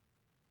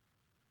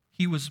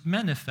 He was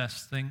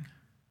manifesting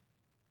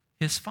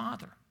his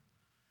Father.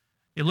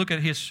 You look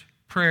at his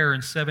prayer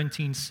in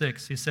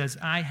 17:6. He says,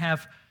 "I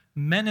have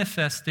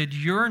manifested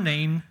your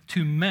name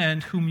to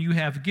men whom you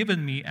have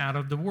given me out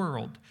of the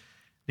world.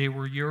 They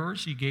were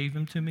yours, you gave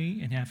them to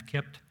me, and have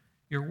kept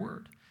your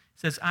word." He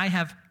says, "I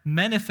have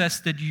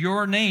manifested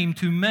your name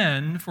to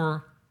men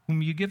for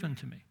whom you given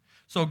to me."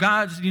 So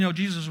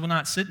Jesus was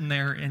not sitting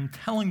there and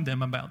telling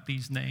them about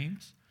these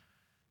names.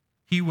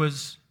 He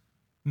was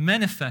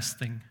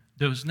manifesting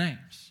those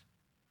names.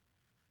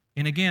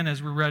 And again,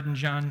 as we read in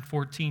John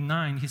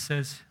 14:9, he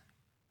says,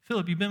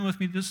 "Philip, you've been with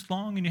me this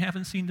long and you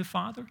haven't seen the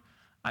Father?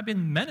 I've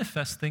been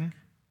manifesting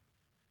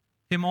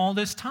him all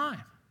this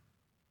time,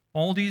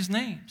 all these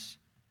names."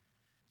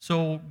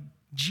 So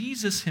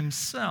Jesus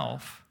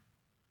himself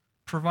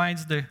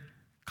provides the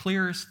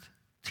clearest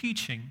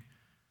teaching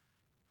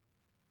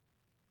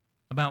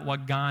about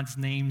what God's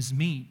names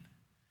mean.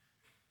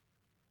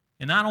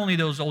 And not only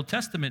those Old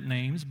Testament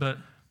names, but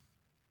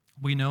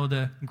we know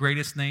the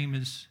greatest name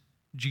is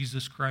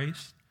Jesus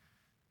Christ,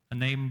 a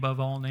name above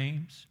all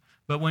names.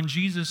 But when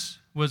Jesus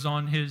was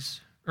on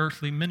his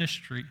earthly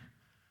ministry,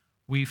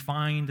 we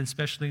find,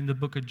 especially in the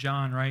book of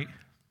John, right?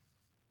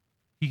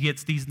 He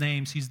gets these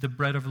names. He's the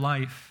bread of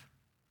life.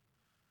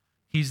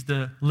 He's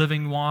the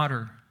living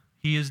water.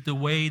 He is the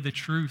way, the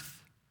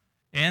truth,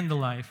 and the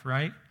life,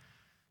 right?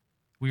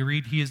 We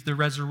read he is the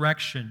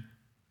resurrection.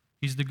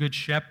 He's the good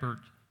shepherd,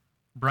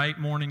 bright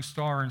morning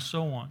star, and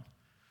so on.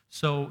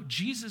 So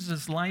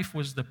Jesus' life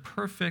was the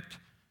perfect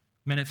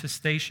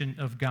manifestation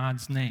of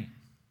God's name.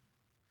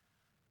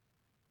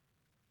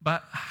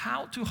 But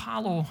how to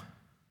hallow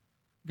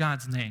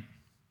God's name?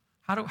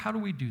 How do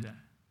we do that?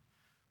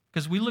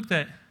 Because we looked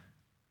at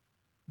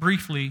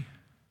briefly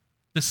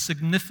the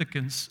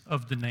significance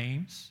of the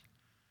names,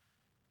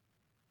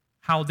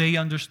 how they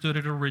understood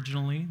it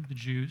originally, the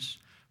Jews.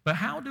 But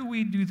how do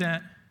we do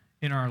that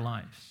in our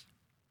lives?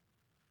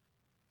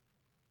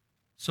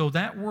 So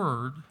that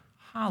word,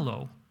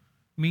 hallow,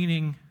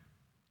 meaning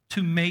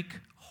to make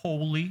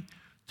holy,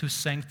 to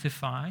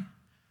sanctify.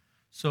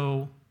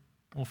 So,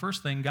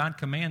 first thing, God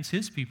commands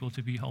his people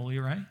to be holy,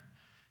 right?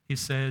 He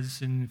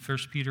says in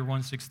 1 Peter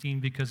 1:16,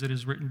 "Because it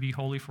is written, be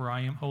holy, for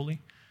I am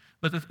holy."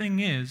 But the thing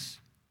is,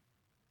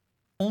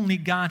 only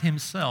God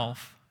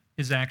himself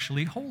is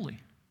actually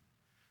holy.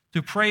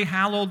 To pray,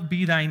 "Hallowed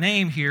be thy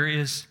name" here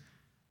is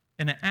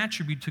an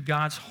attribute to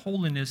God's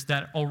holiness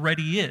that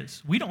already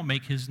is. We don't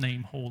make his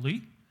name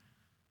holy.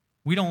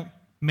 We don't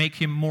make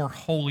him more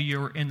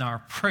holier in our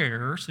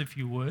prayers, if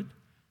you would.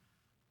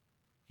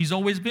 He's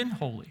always been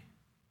holy.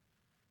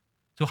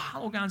 To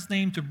hallow God's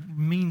name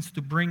means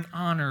to bring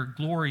honor,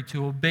 glory,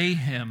 to obey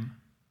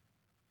him,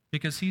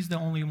 because he's the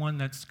only one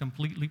that's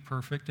completely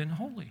perfect and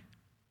holy.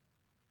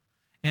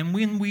 And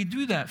when we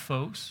do that,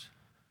 folks,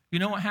 you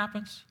know what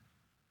happens?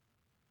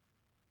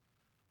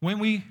 When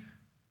we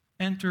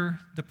enter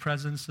the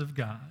presence of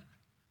God,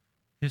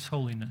 his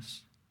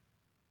holiness,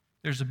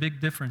 there's a big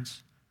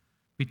difference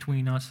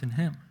between us and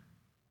him.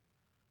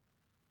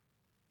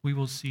 We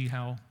will see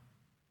how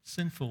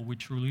sinful we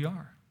truly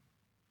are.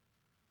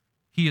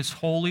 He is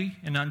holy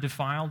and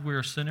undefiled. We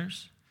are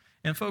sinners.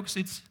 And folks,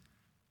 it's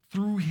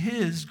through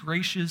his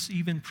gracious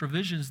even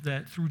provisions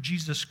that through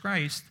Jesus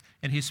Christ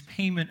and his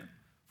payment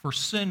for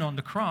sin on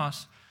the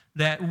cross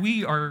that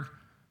we are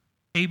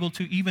able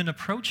to even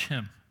approach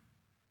him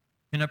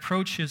and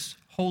approach his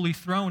holy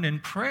throne in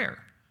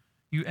prayer.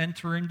 You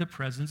enter in the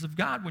presence of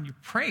God when you're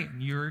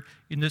praying. You're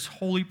in this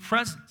holy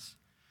presence.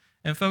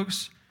 And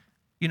folks,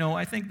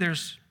 I think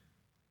there's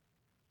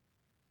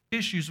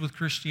issues with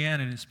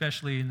Christianity,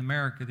 especially in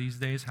America these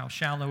days, how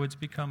shallow it's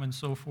become and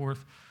so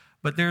forth.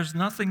 But there's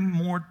nothing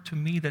more to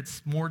me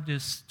that's more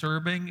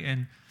disturbing,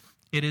 and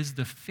it is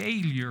the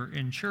failure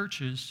in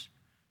churches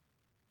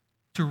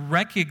to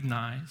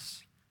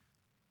recognize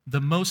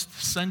the most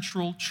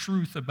central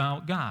truth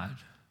about God.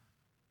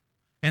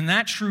 And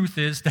that truth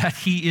is that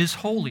He is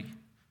holy.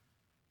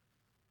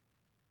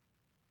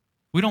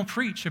 We don't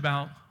preach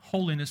about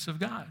holiness of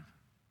God.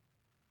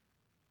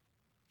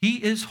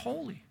 He is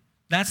holy.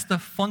 That's the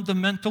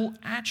fundamental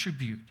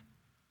attribute.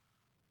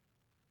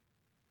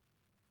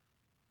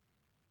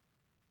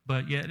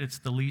 But yet it's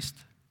the least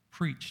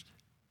preached.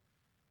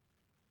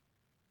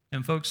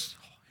 And folks,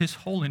 His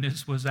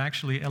holiness was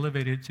actually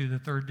elevated to the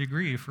third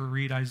degree. If we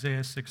read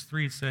Isaiah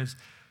 6:3, it says,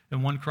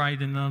 and one cried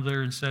to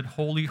another and said,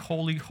 holy,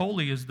 holy,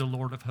 holy is the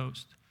Lord of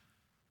hosts.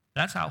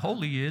 That's how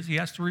holy He is. He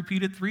has to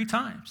repeat it 3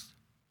 times.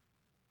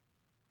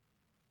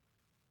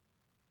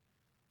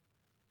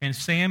 And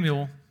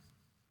Samuel,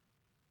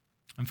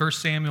 in 1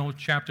 Samuel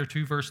chapter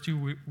 2, verse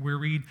 2, we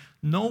read,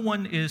 no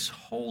one is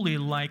holy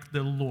like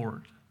the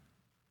Lord,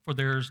 for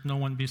there is no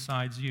one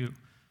besides you,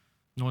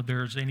 nor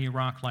there is any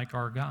rock like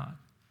our God.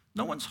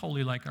 No one's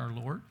holy like our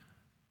Lord.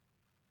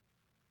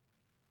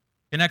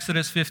 In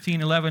Exodus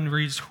 15:11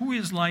 reads, who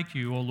is like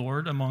you, O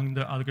Lord, among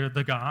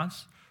the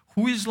gods?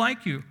 Who is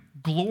like you,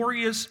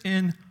 glorious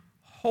in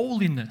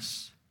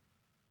holiness,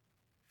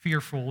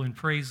 fearful in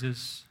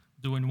praises,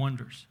 doing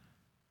wonders?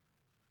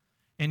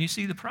 And you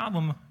see, the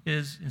problem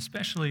is,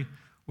 especially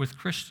with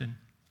Christian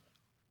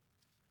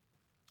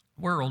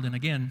world, and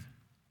again,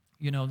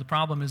 the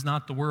problem is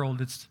not the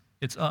world,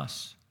 it's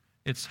us.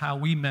 It's how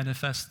we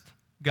manifest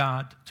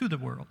God to the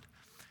world.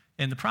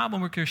 And the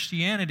problem with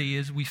Christianity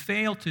is we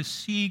fail to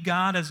see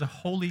God as a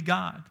holy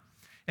God.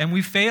 And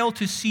we fail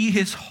to see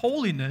His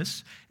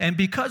holiness. And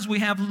because we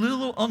have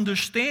little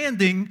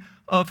understanding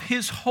of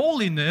His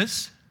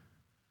holiness,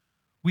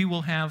 we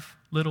will have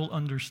little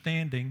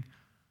understanding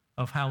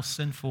of how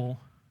sinful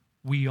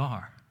we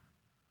are.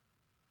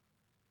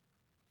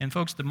 And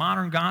folks, the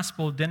modern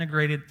gospel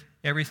denigrated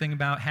everything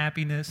about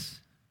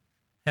happiness,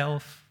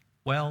 health,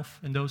 wealth,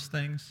 and those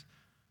things.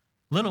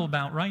 Little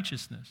about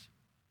righteousness.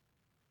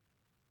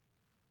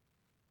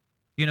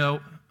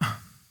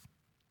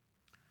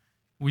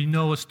 We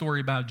know a story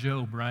about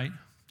Job, right?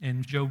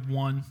 In Job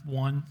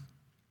 1:1,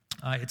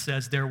 it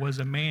says, there was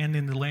a man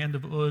in the land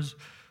of Uz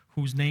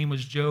whose name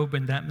was Job,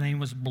 and that name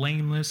was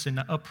blameless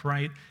and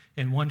upright,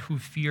 and one who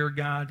feared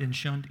God and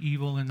shunned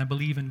evil. And I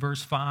believe in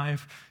verse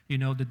 5,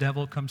 the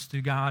devil comes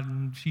to God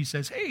and he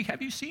says, hey,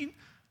 have you seen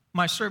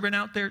my servant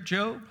out there,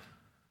 Job?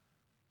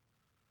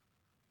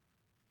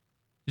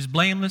 He's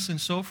blameless and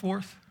so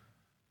forth.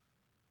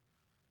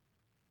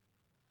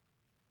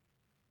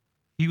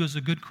 He was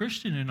a good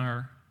Christian in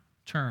our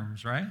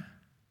terms, right?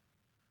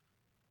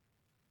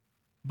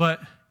 But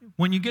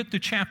when you get to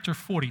chapter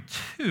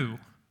 42,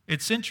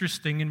 it's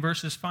interesting. In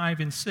verses 5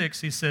 and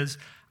 6, he says,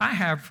 I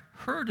have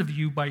heard of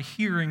you by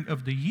hearing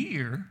of the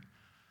year.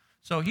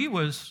 So he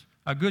was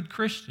a good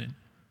Christian,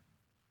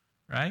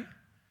 right?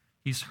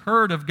 He's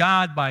heard of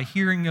God by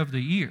hearing of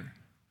the year.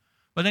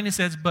 But then he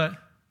says, but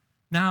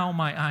now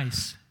my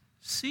eyes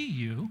see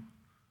you.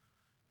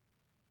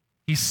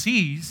 He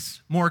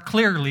sees more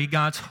clearly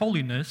God's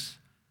holiness.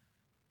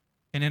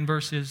 And in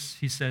verses,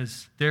 he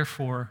says,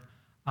 therefore,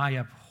 I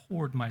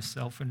abhorred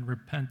myself and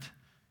repent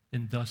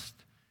in dust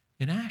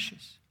and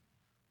ashes.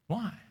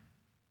 Why?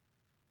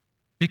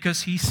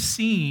 Because he's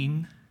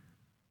seen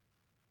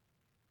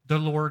the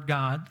Lord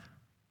God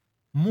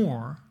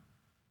more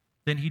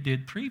than he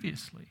did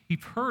previously.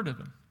 He'd heard of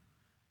him,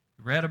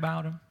 read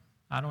about him.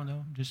 I don't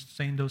know, just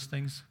saying those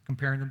things,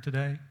 comparing them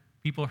today.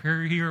 People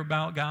hear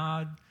about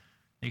God.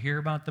 They hear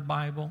about the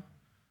Bible.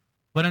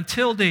 But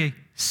until they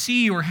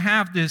see or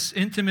have this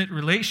intimate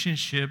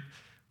relationship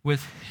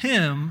with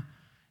Him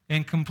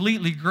and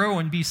completely grow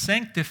and be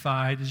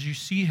sanctified as you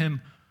see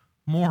Him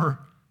more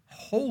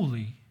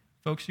holy,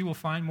 folks, you will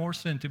find more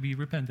sin to be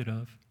repented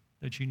of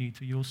that you need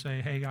to. You'll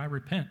say, hey, I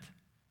repent.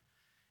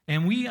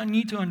 And we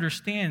need to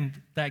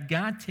understand that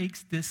God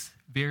takes this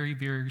very,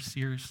 very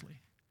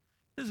seriously.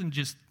 He doesn't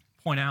just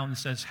point out and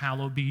says,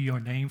 hallowed be your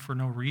name for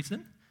no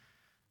reason.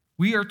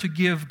 We are to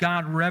give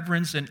God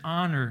reverence and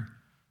honor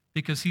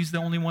because He's the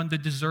only one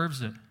that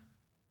deserves it.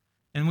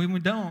 And when we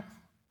don't,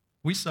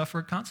 we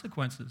suffer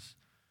consequences.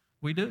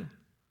 We do.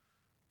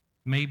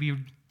 Maybe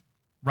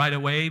right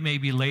away,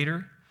 maybe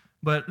later.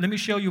 But let me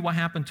show you what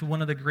happened to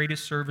one of the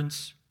greatest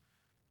servants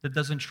that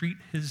doesn't treat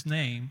His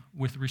name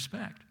with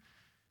respect.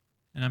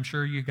 And I'm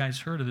sure you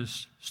guys heard of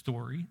this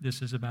story.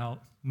 This is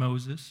about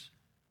Moses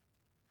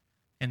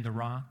and the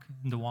rock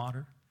and the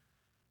water.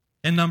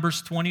 In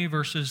Numbers 20,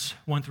 verses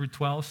 1 through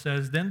 12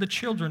 says, then the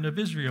children of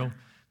Israel,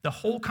 the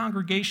whole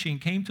congregation,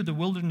 came to the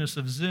wilderness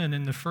of Zin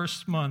in the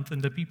first month,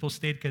 and the people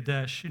stayed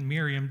Kadesh, and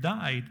Miriam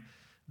died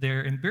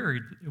there and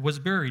was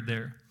buried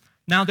there.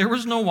 Now there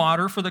was no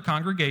water for the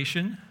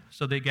congregation,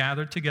 so they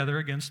gathered together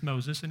against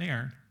Moses and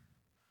Aaron.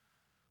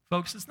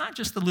 Folks, it's not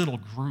just a little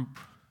group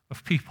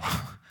of people.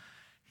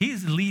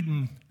 He's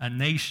leading a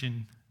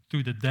nation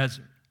through the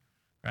desert.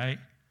 right?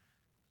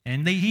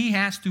 And he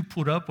has to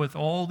put up with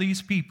all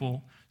these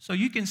people. So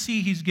you can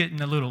see he's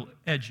getting a little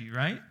edgy,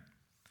 right?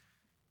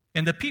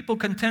 And the people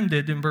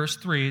contended, in verse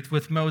 3,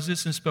 with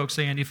Moses and spoke,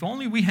 saying, if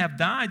only we have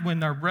died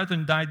when our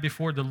brethren died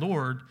before the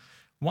Lord,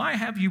 why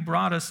have you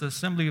brought us the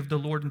assembly of the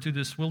Lord into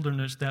this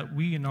wilderness, that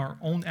we and our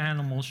own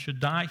animals should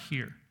die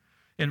here?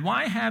 And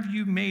why have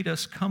you made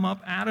us come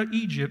up out of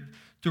Egypt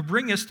to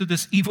bring us to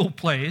this evil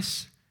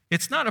place?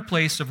 It's not a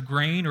place of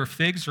grain or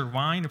figs or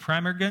wine or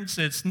pomegranates.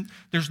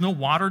 There's no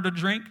water to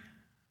drink.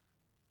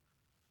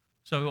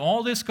 So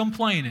all this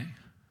complaining,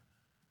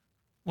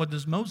 what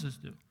does Moses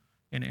do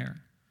and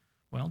Aaron?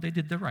 Well, they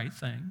did the right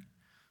thing.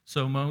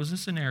 So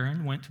Moses and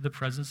Aaron went to the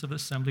presence of the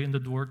assembly in the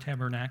door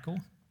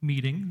tabernacle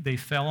meeting. They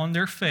fell on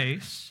their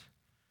face,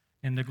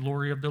 and the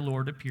glory of the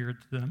Lord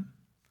appeared to them.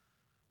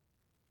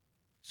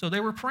 So they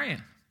were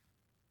praying.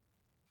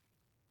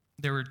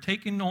 They were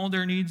taking all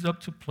their needs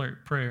up to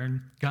prayer,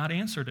 and God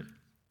answered it.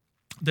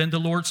 Then the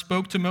Lord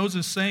spoke to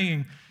Moses,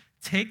 saying,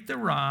 take the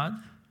rod,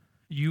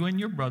 you and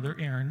your brother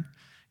Aaron,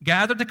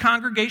 gather the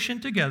congregation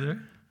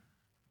together,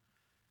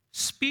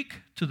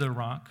 speak to the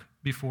rock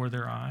before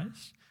their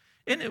eyes,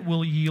 and it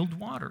will yield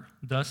water.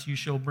 Thus you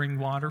shall bring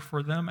water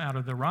for them out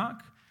of the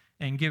rock,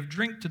 and give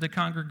drink to the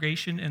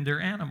congregation and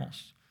their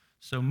animals.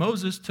 So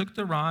Moses took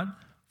the rod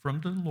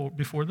from the Lord,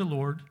 before the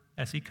Lord,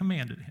 as he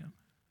commanded him.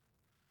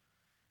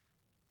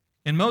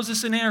 And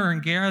Moses and Aaron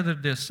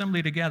gathered the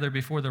assembly together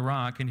before the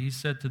rock, and he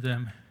said to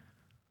them,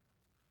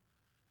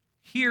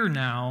 hear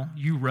now,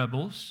 you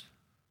rebels.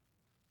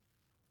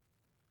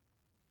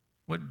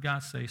 What did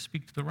God say?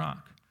 Speak to the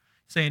rock.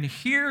 Saying,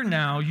 hear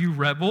now, you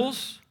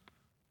rebels.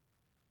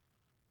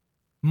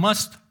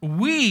 Must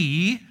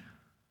we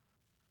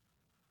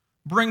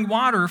bring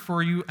water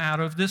for you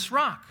out of this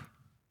rock?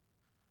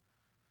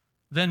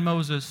 Then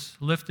Moses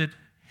lifted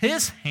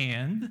his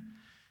hand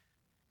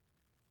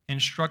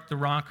and struck the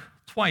rock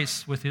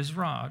twice with his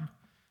rod,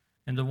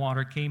 and the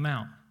water came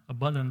out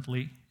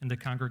abundantly, and the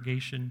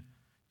congregation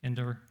and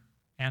their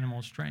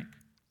animals drank.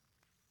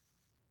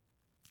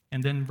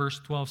 And then verse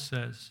 12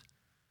 says,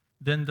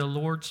 then the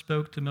Lord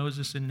spoke to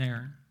Moses and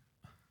Aaron,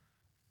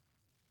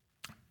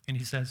 and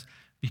he says,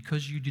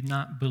 because you did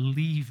not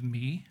believe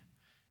me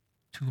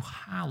to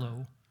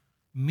hallow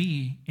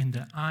me in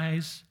the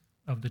eyes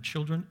of the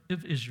children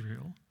of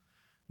Israel,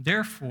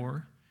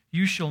 therefore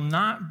you shall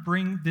not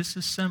bring this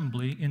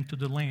assembly into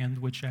the land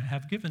which I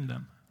have given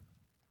them.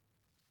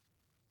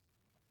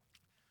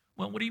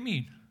 Well, what do you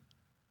mean?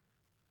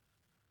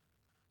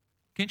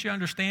 Can't you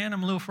understand?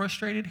 I'm a little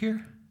frustrated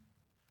here.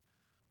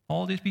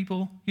 All these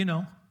people,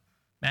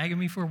 nagging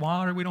me for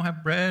water. We don't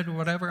have bread or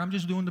whatever. I'm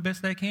just doing the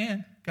best I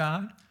can,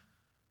 God.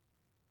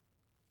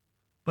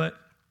 But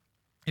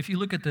if you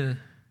look at the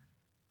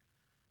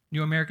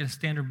New American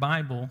Standard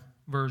Bible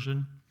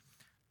version,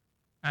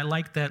 I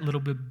like that a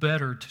little bit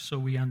better so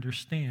we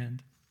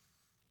understand.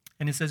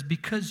 And it says,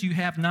 because you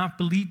have not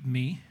believed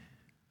me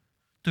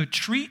to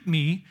treat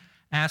me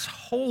as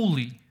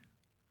holy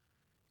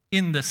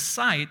in the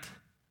sight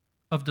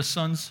of the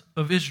sons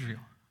of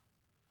Israel.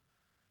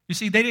 You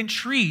see, they didn't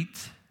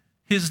treat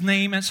his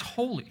name as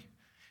holy.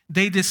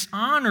 They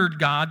dishonored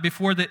God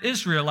before the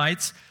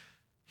Israelites.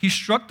 He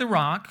struck the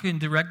rock in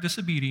direct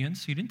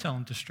disobedience. He didn't tell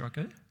them to strike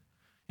it.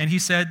 And he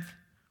said,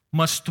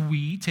 must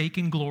we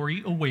taking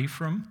glory away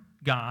from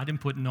God and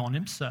putting on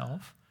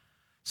himself?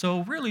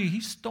 So really,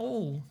 he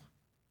stole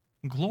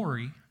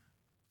glory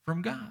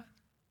from God.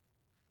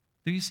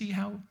 Do you see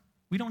how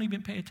we don't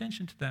even pay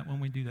attention to that when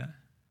we do that?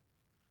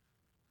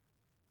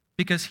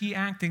 Because he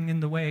acting in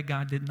the way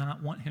God did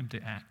not want him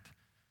to act.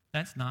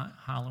 That's not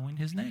hallowing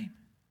his name.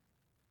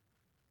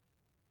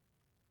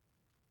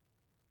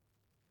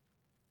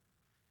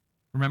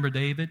 Remember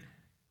David?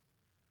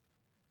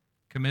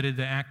 Committed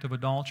the act of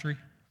adultery.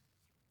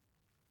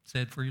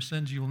 Said, for your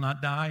sins you will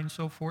not die, and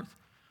so forth.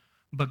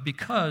 But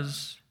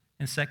because,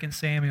 in 2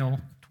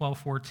 Samuel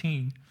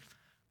 12:14,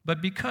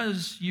 but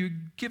because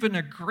you've given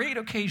a great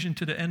occasion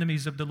to the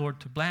enemies of the Lord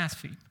to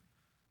blaspheme,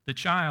 the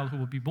child who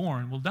will be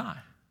born will die.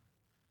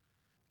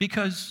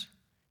 Because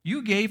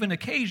you gave an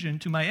occasion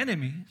to my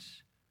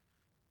enemies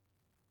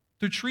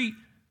to treat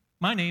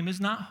my name as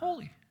not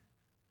holy.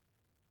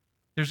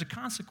 There's a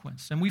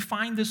consequence. And we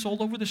find this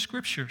all over the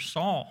scripture.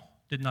 Saul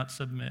did not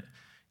submit.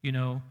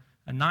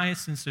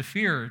 Ananias and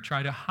Sapphira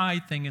tried to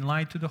hide things and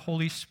lied to the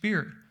Holy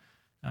Spirit.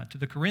 To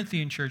the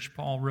Corinthian church,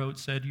 Paul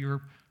said,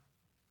 you're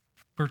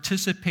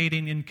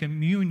participating in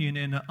communion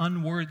in an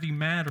unworthy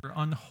matter,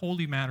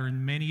 unholy matter,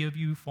 and many of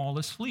you fall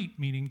asleep,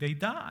 meaning they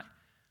die.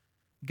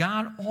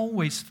 God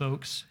always,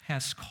 folks,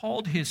 has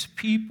called his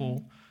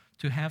people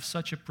to have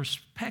such a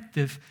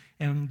perspective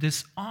and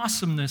this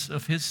awesomeness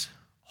of his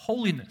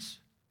holiness.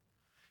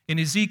 In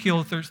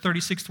Ezekiel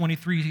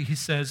 36:23, he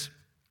says,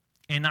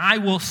 and I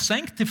will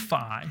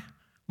sanctify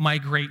my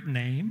great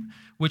name,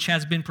 which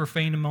has been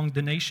profaned among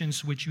the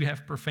nations, which you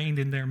have profaned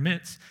in their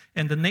midst.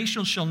 And the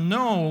nations shall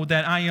know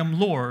that I am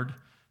Lord,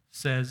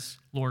 says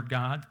Lord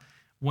God,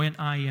 when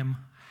I am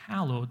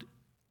hallowed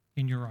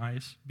in your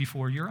eyes,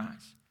 before your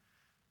eyes.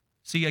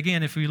 See,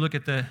 again, if we look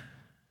at the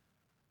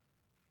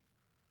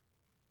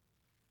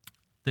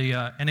the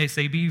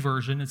NASB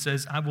version, it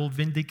says, I will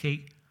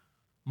vindicate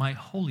my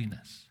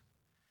holiness.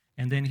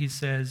 And then he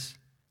says,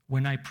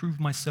 when I prove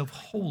myself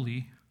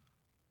holy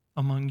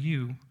among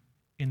you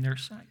in their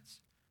sights.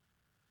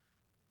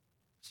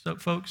 So,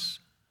 folks,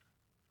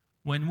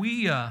 when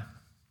we,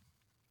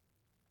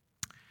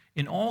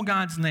 in all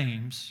God's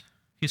names,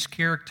 his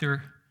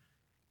character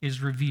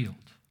is revealed.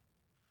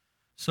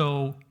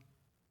 So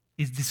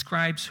it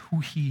describes who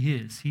he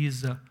is. He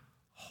is a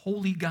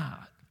holy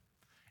God.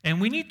 And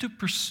we need to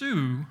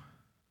pursue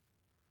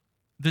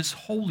this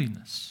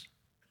holiness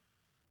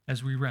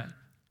as we read.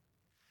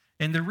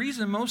 And the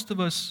reason most of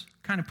us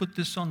kind of put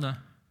this on the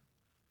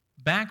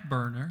back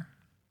burner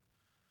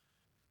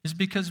is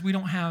because we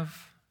don't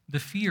have the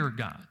fear of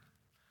God,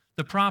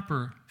 the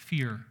proper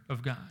fear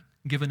of God,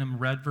 giving him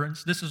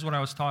reverence. This is what I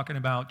was talking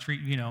about,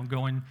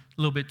 going a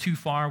little bit too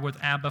far with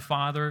Abba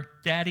Father,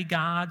 Daddy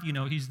God.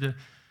 He's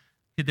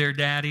their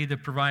daddy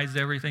that provides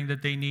everything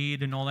that they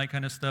need and all that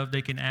kind of stuff.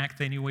 They can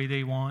act any way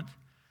they want.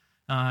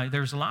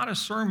 There's a lot of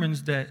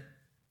sermons that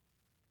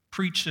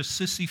preach a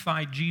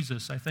sissified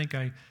Jesus. I think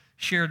I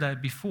shared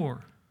that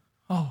before.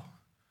 Oh,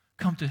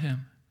 come to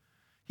him.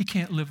 He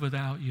can't live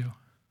without you.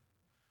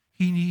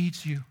 He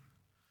needs you.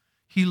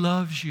 He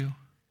loves you.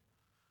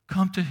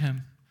 Come to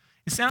him.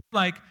 It sounds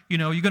like, you're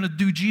going to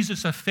do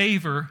Jesus a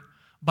favor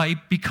by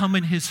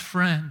becoming his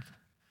friend.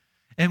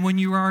 And when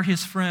you are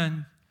his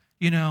friend,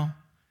 you're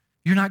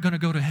not going to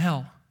go to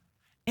hell.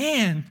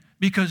 And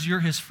because you're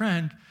his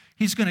friend,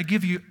 he's going to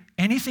give you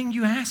anything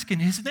you ask in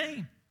his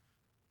name.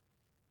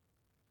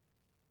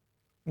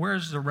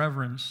 Where's the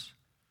reverence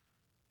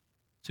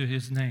to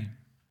his name?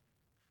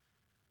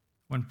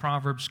 When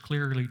Proverbs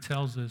clearly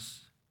tells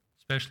us,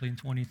 especially in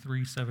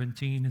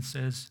 23:17, it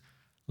says,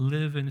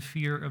 live in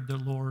fear of the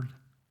Lord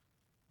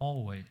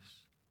always.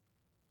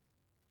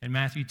 In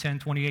Matthew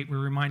 10:28, we're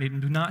reminded,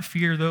 do not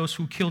fear those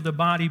who kill the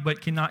body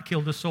but cannot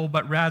kill the soul,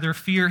 but rather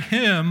fear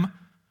him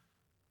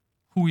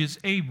who is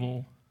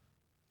able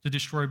to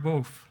destroy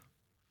both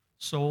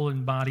soul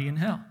and body in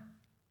hell.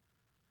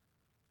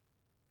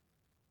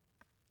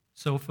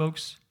 So,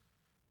 folks,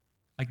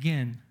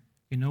 again,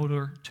 in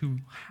order to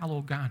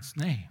hallow God's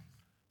name,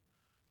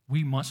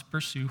 we must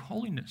pursue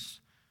holiness.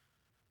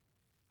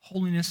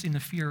 Holiness in the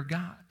fear of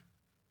God.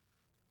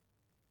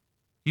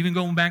 Even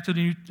going back to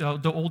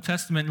the Old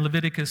Testament,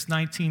 Leviticus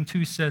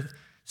 19:2 says,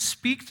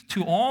 speak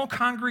to all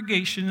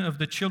congregation of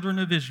the children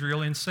of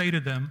Israel and say to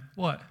them,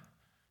 what?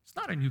 It's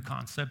not a new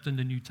concept in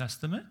the New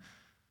Testament.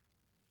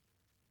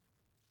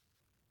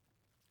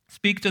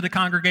 Speak to the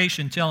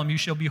congregation, tell them, you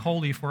shall be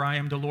holy, for I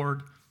am the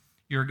Lord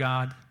your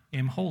God,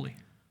 am holy.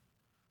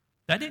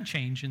 That didn't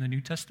change in the New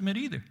Testament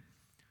either.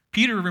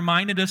 Peter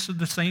reminded us of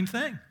the same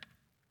thing.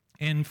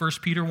 In 1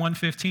 Peter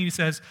 1:15, he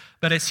says,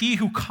 but as he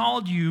who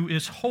called you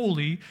is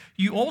holy,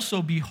 you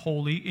also be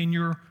holy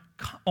in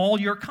all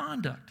your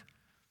conduct.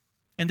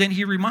 And then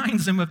he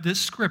reminds them of this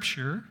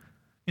scripture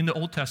in the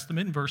Old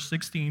Testament, in verse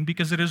 16,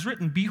 because it is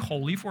written, be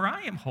holy, for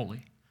I am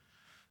holy.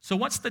 So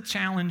what's the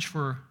challenge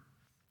for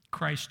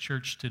Christ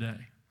Church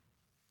today?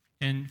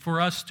 And for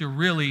us to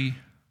really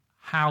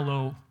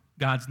hallow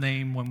God's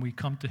name when we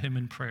come to him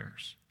in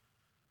prayers.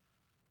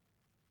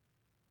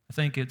 I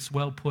think it's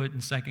well put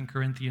in 2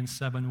 Corinthians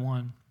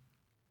 7:1.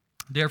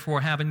 Therefore,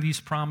 having these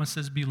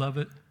promises,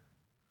 beloved,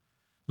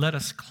 let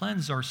us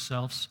cleanse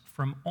ourselves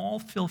from all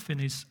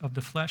filthiness of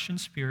the flesh and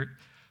spirit,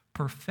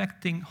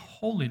 perfecting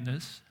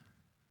holiness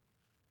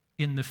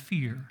in the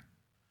fear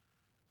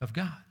of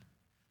God.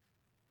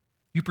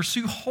 You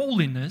pursue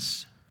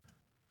holiness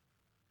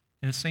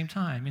at the same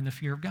time in the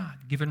fear of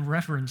God, giving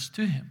reverence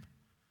to him.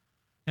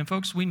 And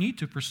folks, we need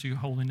to pursue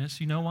holiness.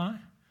 You know why?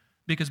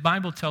 Because the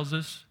Bible tells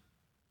us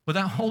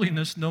without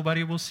holiness,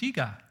 nobody will see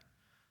God.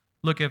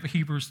 Look at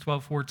Hebrews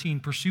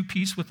 12:14. Pursue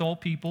peace with all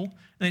people.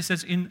 And it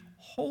says, in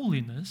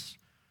holiness,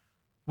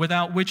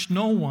 without which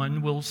no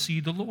one will see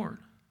the Lord.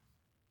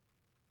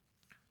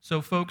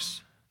 So,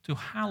 folks, to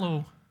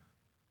hallow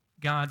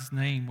God's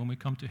name when we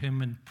come to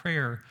him in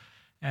prayer,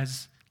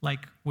 as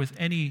like with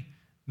any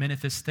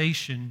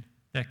manifestation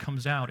that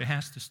comes out, it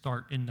has to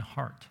start in the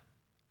heart.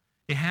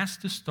 It has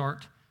to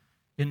start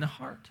in the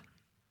heart.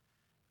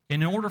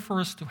 And in order for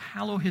us to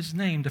hallow his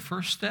name, the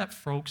first step,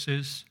 folks,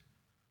 is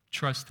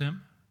trust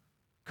him,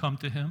 come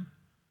to him,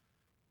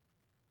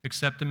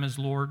 accept him as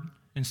Lord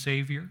and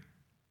Savior.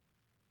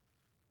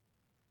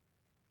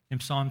 In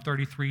Psalm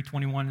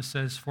 33:21, it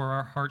says, for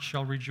our heart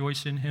shall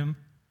rejoice in him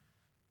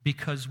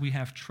because we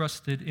have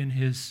trusted in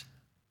his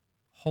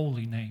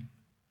holy name.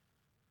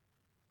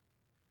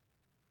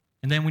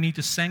 And then we need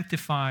to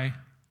sanctify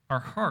our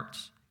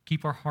hearts,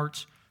 keep our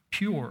hearts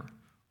pure,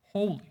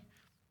 holy.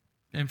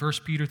 In 1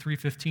 Peter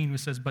 3:15, it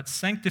says, but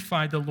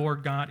sanctify the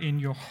Lord God in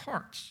your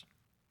hearts.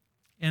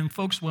 And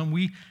folks, when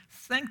we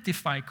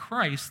sanctify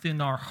Christ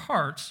in our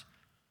hearts,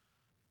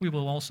 we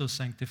will also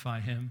sanctify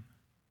him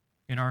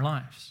in our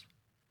lives.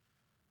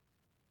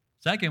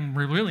 Second,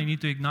 we really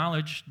need to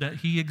acknowledge that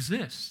he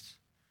exists.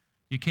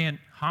 You can't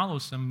hallow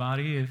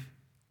somebody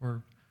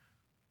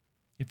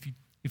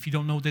if you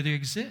don't know that they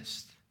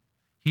exist.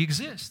 He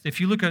exists. If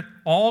you look at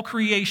all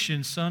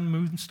creation, sun,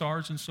 moon,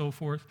 stars, and so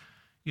forth,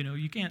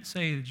 you can't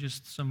say that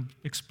just some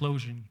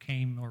explosion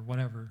came or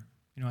whatever.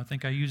 I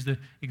think I used the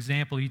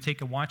example, you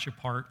take a watch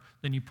apart,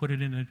 then you put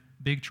it in a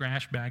big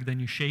trash bag, then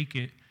you shake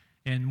it,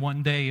 and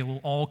one day it will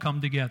all come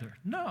together.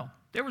 No,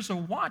 there was a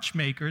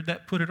watchmaker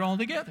that put it all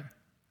together.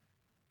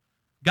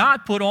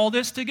 God put all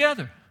this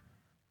together.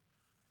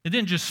 It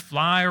didn't just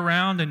fly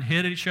around and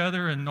hit each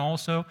other, and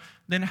also,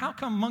 then how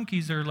come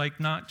monkeys are like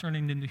not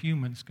turning into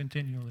humans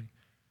continually?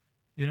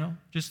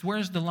 Just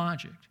where's the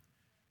logic?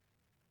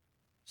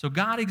 So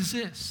God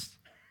exists.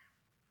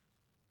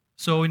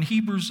 So in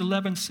Hebrews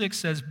 11:6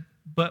 says,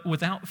 but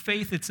without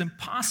faith it's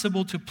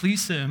impossible to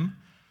please him,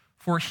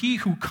 for he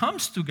who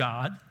comes to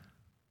God,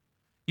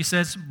 he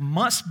says,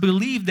 must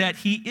believe that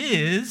he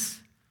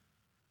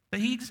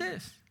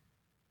exists.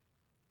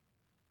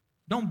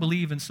 Don't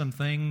believe in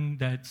something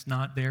that's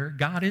not there.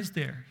 God is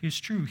there. He's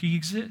true. He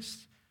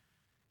exists.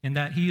 And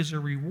that he is a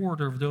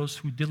rewarder of those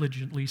who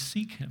diligently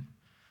seek him.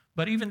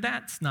 But even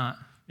that's not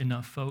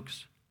enough,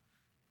 folks.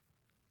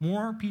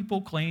 More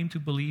people claim to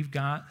believe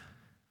God,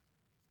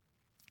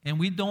 and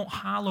we don't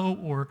hallow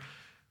or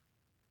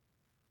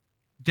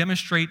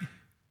demonstrate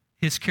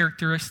his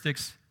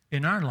characteristics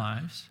in our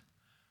lives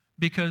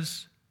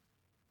because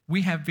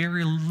we have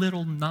very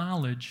little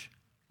knowledge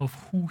of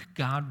who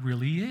God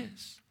really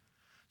is.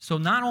 So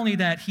not only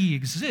that he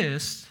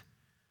exists,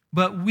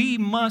 but we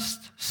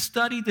must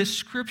study the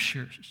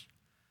scriptures,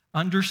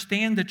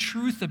 understand the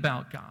truth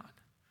about God,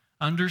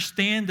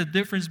 understand the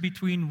difference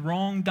between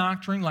wrong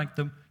doctrine like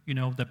the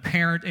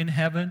parent in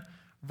heaven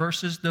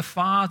versus the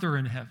Father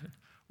in heaven.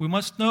 We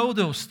must know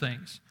those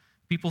things.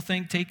 People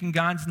think taking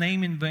God's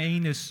name in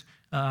vain is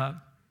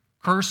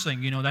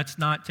cursing. That's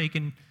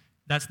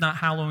not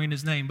hallowing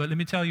his name. But let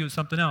me tell you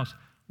something else.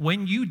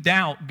 When you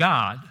doubt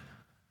God,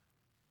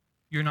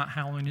 you're not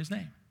hallowing his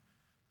name.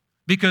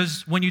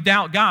 Because when you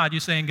doubt God,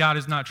 you're saying God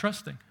is not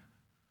trusting.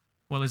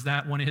 Well, is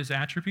that one of his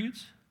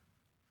attributes?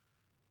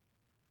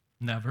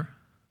 Never.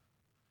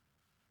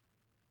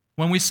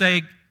 When we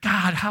say,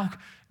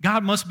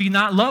 God must be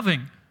not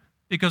loving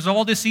because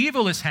all this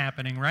evil is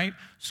happening, right?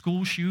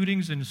 School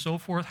shootings and so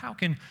forth. How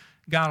can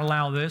God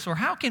allow this? Or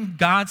how can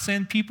God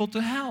send people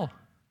to hell?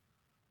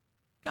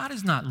 God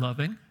is not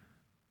loving.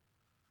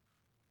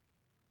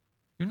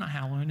 You're not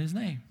hallowing his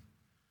name.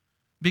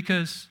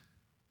 Because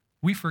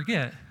we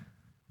forget,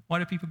 why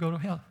do people go to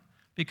hell?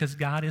 Because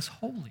God is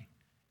holy,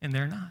 and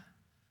they're not.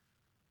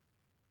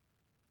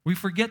 We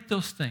forget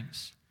those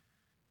things.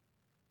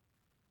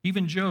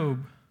 Even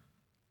Job,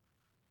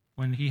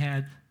 when he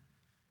had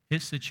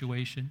his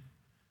situation,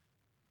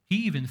 he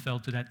even fell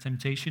to that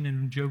temptation.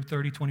 In Job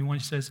 30:21, he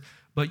says,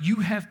 but you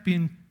have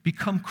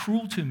become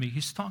cruel to me.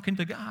 He's talking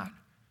to God.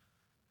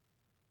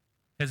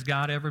 Has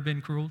God ever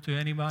been cruel to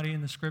anybody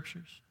in the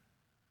scriptures?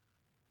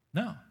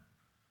 No.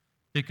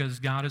 Because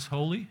God is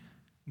holy,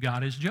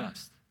 God is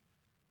just.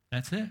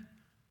 That's it.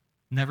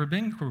 Never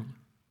been cruel.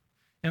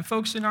 And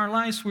folks, in our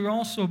lives, we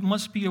also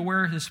must be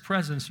aware of his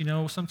presence.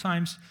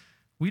 Sometimes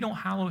we don't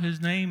hallow his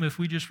name if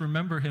we just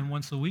remember him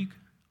once a week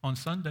on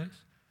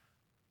Sundays.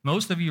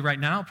 Most of you right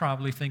now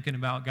probably thinking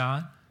about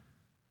God.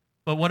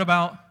 But what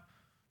about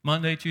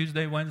Monday,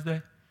 Tuesday,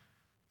 Wednesday,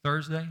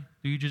 Thursday?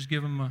 Do you just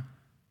give him a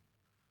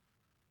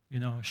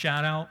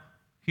shout out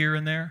here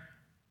and there?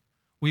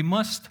 We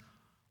must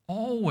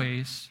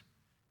always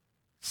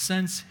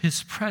sense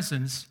his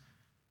presence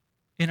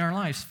in our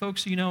lives.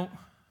 Folks, let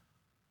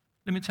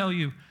me tell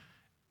you,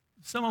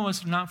 some of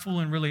us are not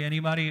fooling really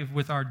anybody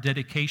with our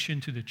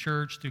dedication to the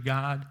church, to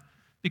God,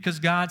 because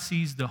God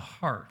sees the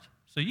heart.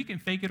 So you can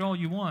fake it all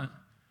you want,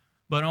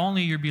 but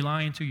only you'll be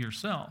lying to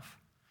yourself.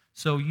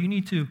 So you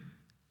need to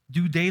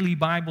do daily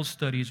Bible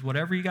studies,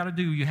 whatever you got to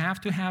do. You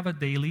have to have a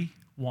daily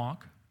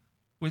walk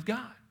with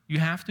God. You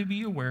have to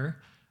be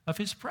aware of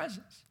his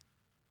presence.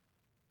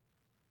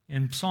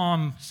 In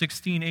Psalm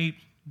 16:8,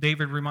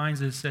 David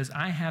reminds us, says,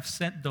 I have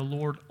set the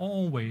Lord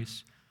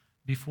always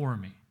before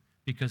me,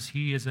 because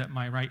he is at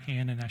my right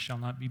hand and I shall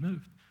not be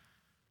moved.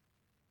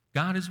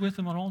 God is with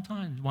him at all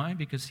times. Why?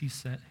 Because he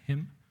set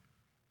him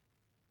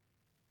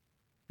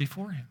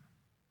before him.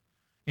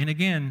 And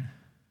again,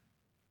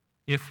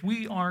 if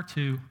we are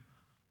to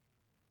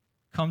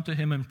come to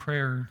him in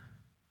prayer,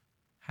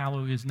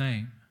 hallow his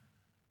name,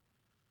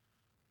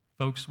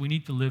 folks, we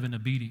need to live in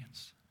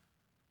obedience.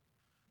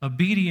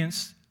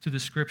 Obedience to the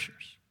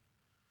scriptures.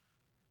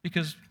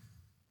 Because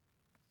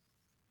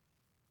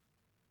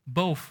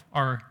both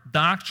our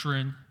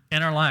doctrine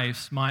and our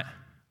lives might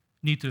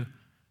need to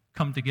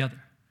come together.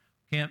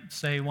 Can't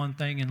say one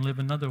thing and live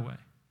another way.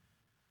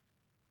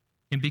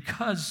 And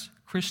because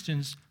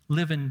Christians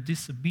live in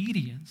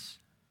disobedience,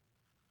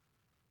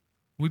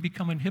 we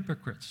become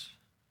hypocrites.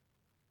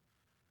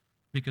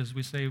 Because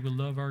we say we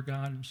love our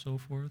God and so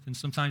forth. And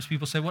sometimes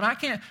people say, well,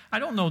 I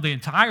don't know the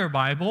entire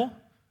Bible.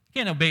 I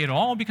can't obey it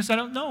all because I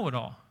don't know it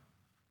all.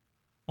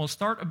 Well,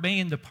 start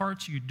obeying the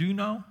parts you do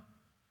know,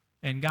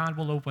 and God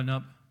will open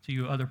up to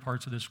you other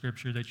parts of the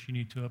scripture that you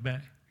need to obey.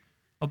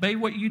 Obey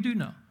what you do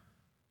know.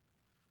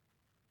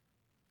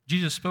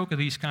 Jesus spoke of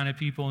these kind of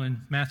people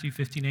in Matthew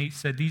 15:8,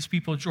 said, "These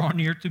people draw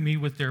near to me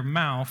with their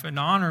mouth and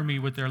honor me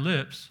with their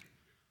lips.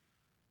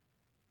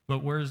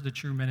 But where's the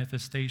true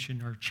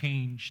manifestation or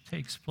change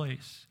takes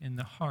place? In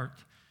the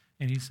heart."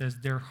 And he says,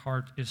 their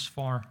heart is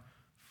far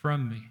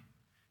from me.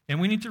 And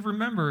we need to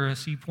remember,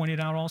 as he pointed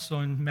out also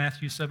in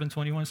Matthew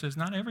 7:21, says,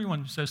 not everyone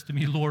who says to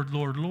me, Lord,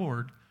 Lord,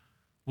 Lord,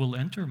 will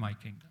enter my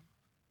kingdom.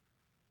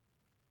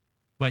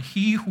 But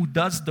he who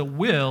does the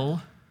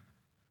will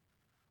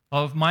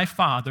of my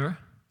Father,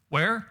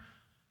 where?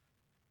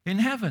 In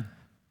heaven.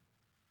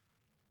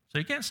 So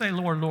you can't say,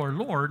 Lord, Lord,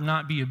 Lord,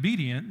 not be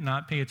obedient,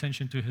 not pay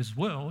attention to his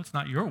will. It's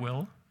not your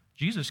will.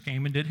 Jesus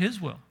came and did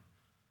his will.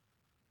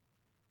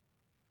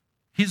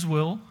 His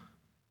will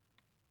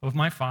of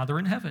my Father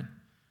in heaven.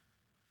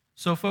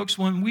 So, folks,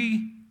 when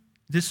we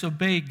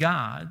disobey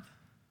God,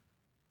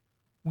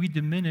 we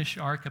diminish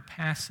our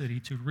capacity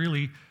to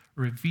really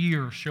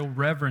revere, show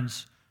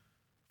reverence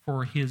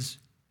for his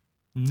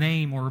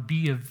name, or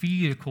be a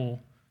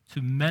vehicle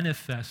to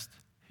manifest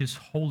his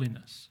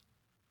holiness.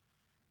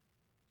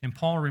 And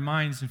Paul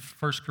reminds in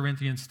 1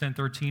 Corinthians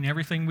 10:13,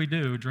 everything we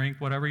do,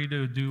 drink, whatever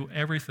you do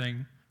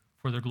everything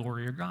for the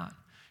glory of God.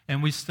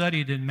 And we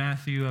studied in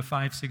Matthew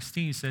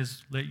 5:16,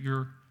 says, let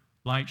your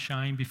light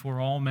shine before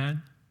all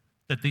men,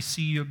 that they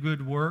see your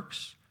good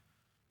works.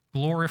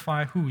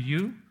 Glorify who?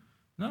 You?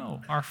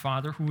 No, our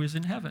Father who is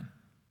in heaven.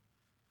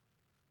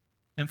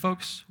 And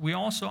folks, we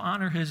also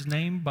honor his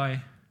name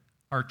by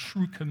our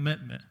true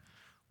commitment.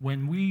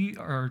 When we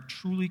are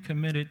truly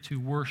committed to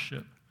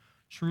worship,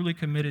 truly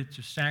committed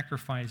to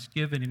sacrifice,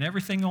 giving, and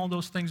everything, all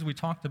those things we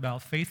talked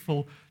about,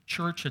 faithful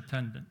church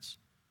attendance.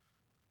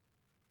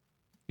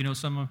 You know,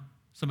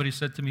 somebody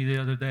said to me the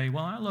other day,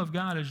 well, I love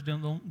God, I just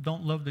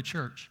don't love the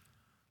church.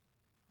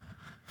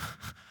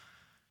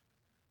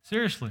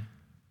 Seriously.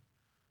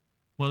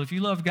 Well, if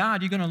you love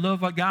God, you're going to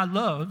love what God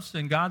loves,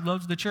 and God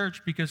loves the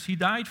church because he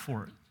died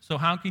for it. So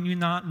how can you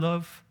not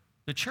love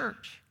the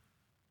church?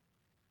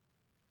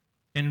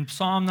 In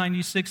Psalm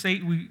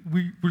 96:8,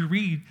 we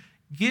read,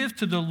 give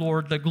to the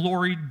Lord the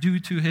glory due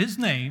to his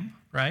name,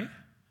 right?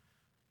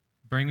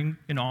 Bringing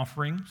an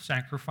offering,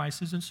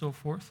 sacrifices, and so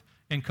forth,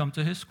 and come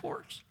to his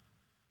courts.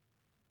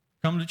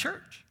 Come to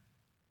church,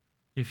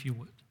 if you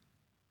would.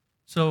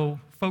 So,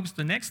 folks,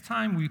 the next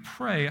time we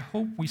pray, I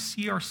hope we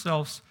see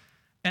ourselves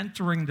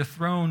entering the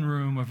throne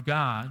room of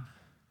God,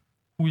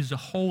 who is a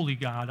holy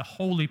God, a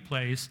holy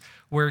place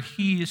where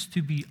he is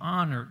to be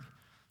honored,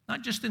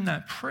 not just in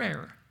that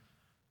prayer,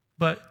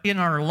 but in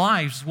our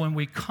lives when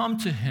we come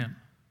to him.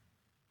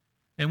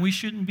 And we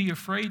shouldn't be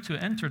afraid to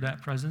enter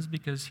that presence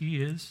because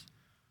he is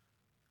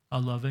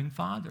a loving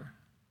Father.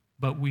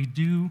 But we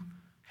do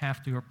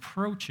have to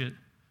approach it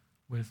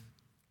with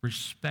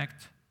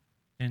respect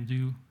and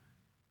do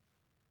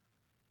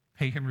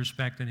pay him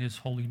respect in his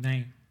holy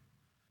name.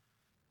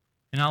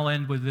 And I'll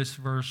end with this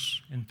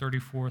verse in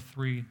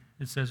 34:3.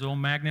 It says, "Oh,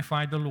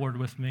 magnify the Lord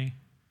with me,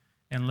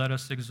 and let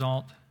us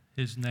exalt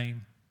his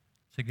name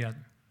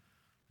together."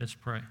 Let's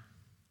pray.